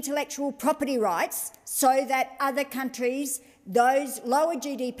 waiving intellectual property rights so that other countries, those lower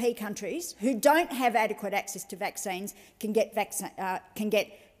GDP countries who don't have adequate access to vaccines, can get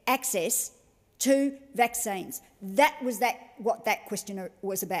access to vaccines. That was what that question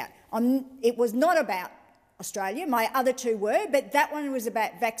was about. It was not about Australia. My other two were, but that one was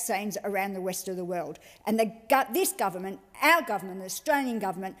about vaccines around the rest of the world. And this government, our government, the Australian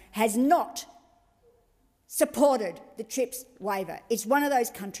government, has not supported the TRIPS waiver. It's one of those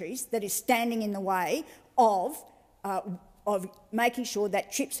countries that is standing in the way of making sure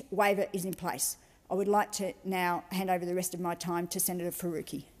that TRIPS waiver is in place. I would like to now hand over the rest of my time to Senator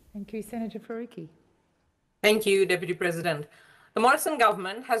Faruqi. Thank you, Senator Faruqi. Thank you, Deputy President. The Morrison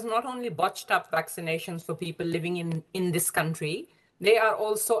government has not only botched up vaccinations for people living in this country, they are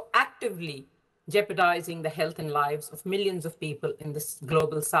also actively jeopardizing the health and lives of millions of people in this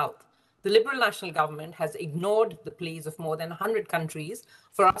global south. The Liberal National Government has ignored the pleas of more than 100 countries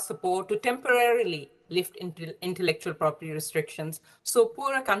for our support to temporarily lift intellectual property restrictions so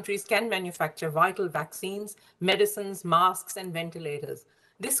poorer countries can manufacture vital vaccines, medicines, masks, and ventilators.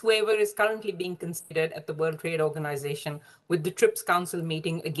 This waiver is currently being considered at the World Trade Organization, with the TRIPS Council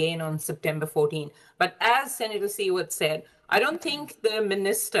meeting again on September 14. But as Senator Siewert said, I don't think the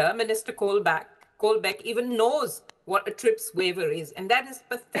Minister Colbeck even knows what a TRIPS waiver is, and that is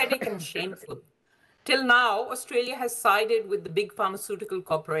pathetic and shameful. Till now, Australia has sided with the big pharmaceutical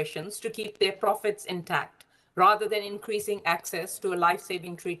corporations to keep their profits intact, rather than increasing access to a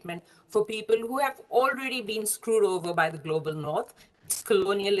life-saving treatment for people who have already been screwed over by the global north,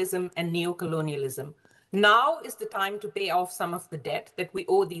 colonialism and neo-colonialism. Now is the time to pay off some of the debt that we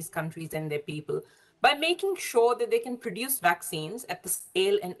owe these countries and their people by making sure that they can produce vaccines at the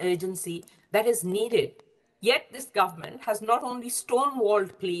scale and urgency that is needed. Yet this government has not only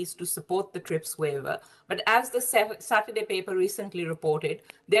stonewalled pleas to support the TRIPS waiver, but as the Saturday paper recently reported,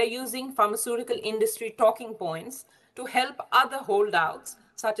 they're using pharmaceutical industry talking points to help other holdouts,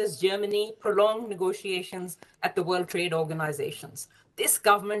 such as Germany, prolong negotiations at the World Trade Organizations. This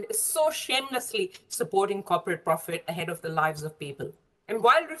government is so shamelessly supporting corporate profit ahead of the lives of people. And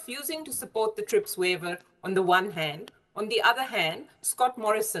while refusing to support the TRIPS waiver on the one hand, on the other hand, Scott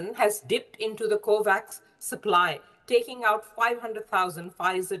Morrison has dipped into the COVAX supply, taking out 500,000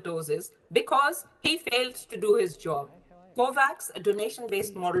 Pfizer doses because he failed to do his job. COVAX, a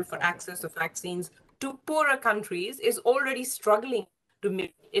donation-based model for access of vaccines to poorer countries, is already struggling to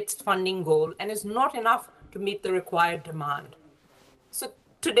meet its funding goal and is not enough to meet the required demand. So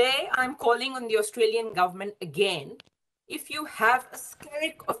today I'm calling on the Australian government again. If you have a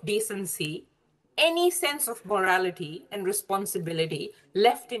skerrick of decency, any sense of morality and responsibility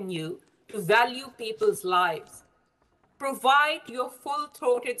left in you to value people's lives, provide your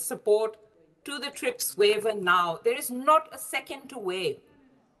full-throated support to the TRIPS waiver now. There is not a second to wait.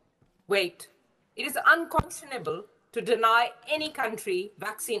 It is unconscionable to deny any country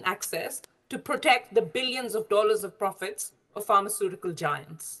vaccine access to protect the billions of dollars of profits of pharmaceutical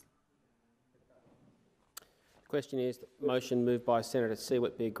giants. Question is, the motion moved by Senator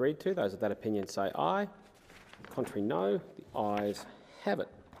Siewert be agreed to. Those of that opinion say aye. Contrary, no. The ayes have it.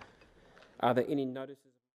 Are there any notices?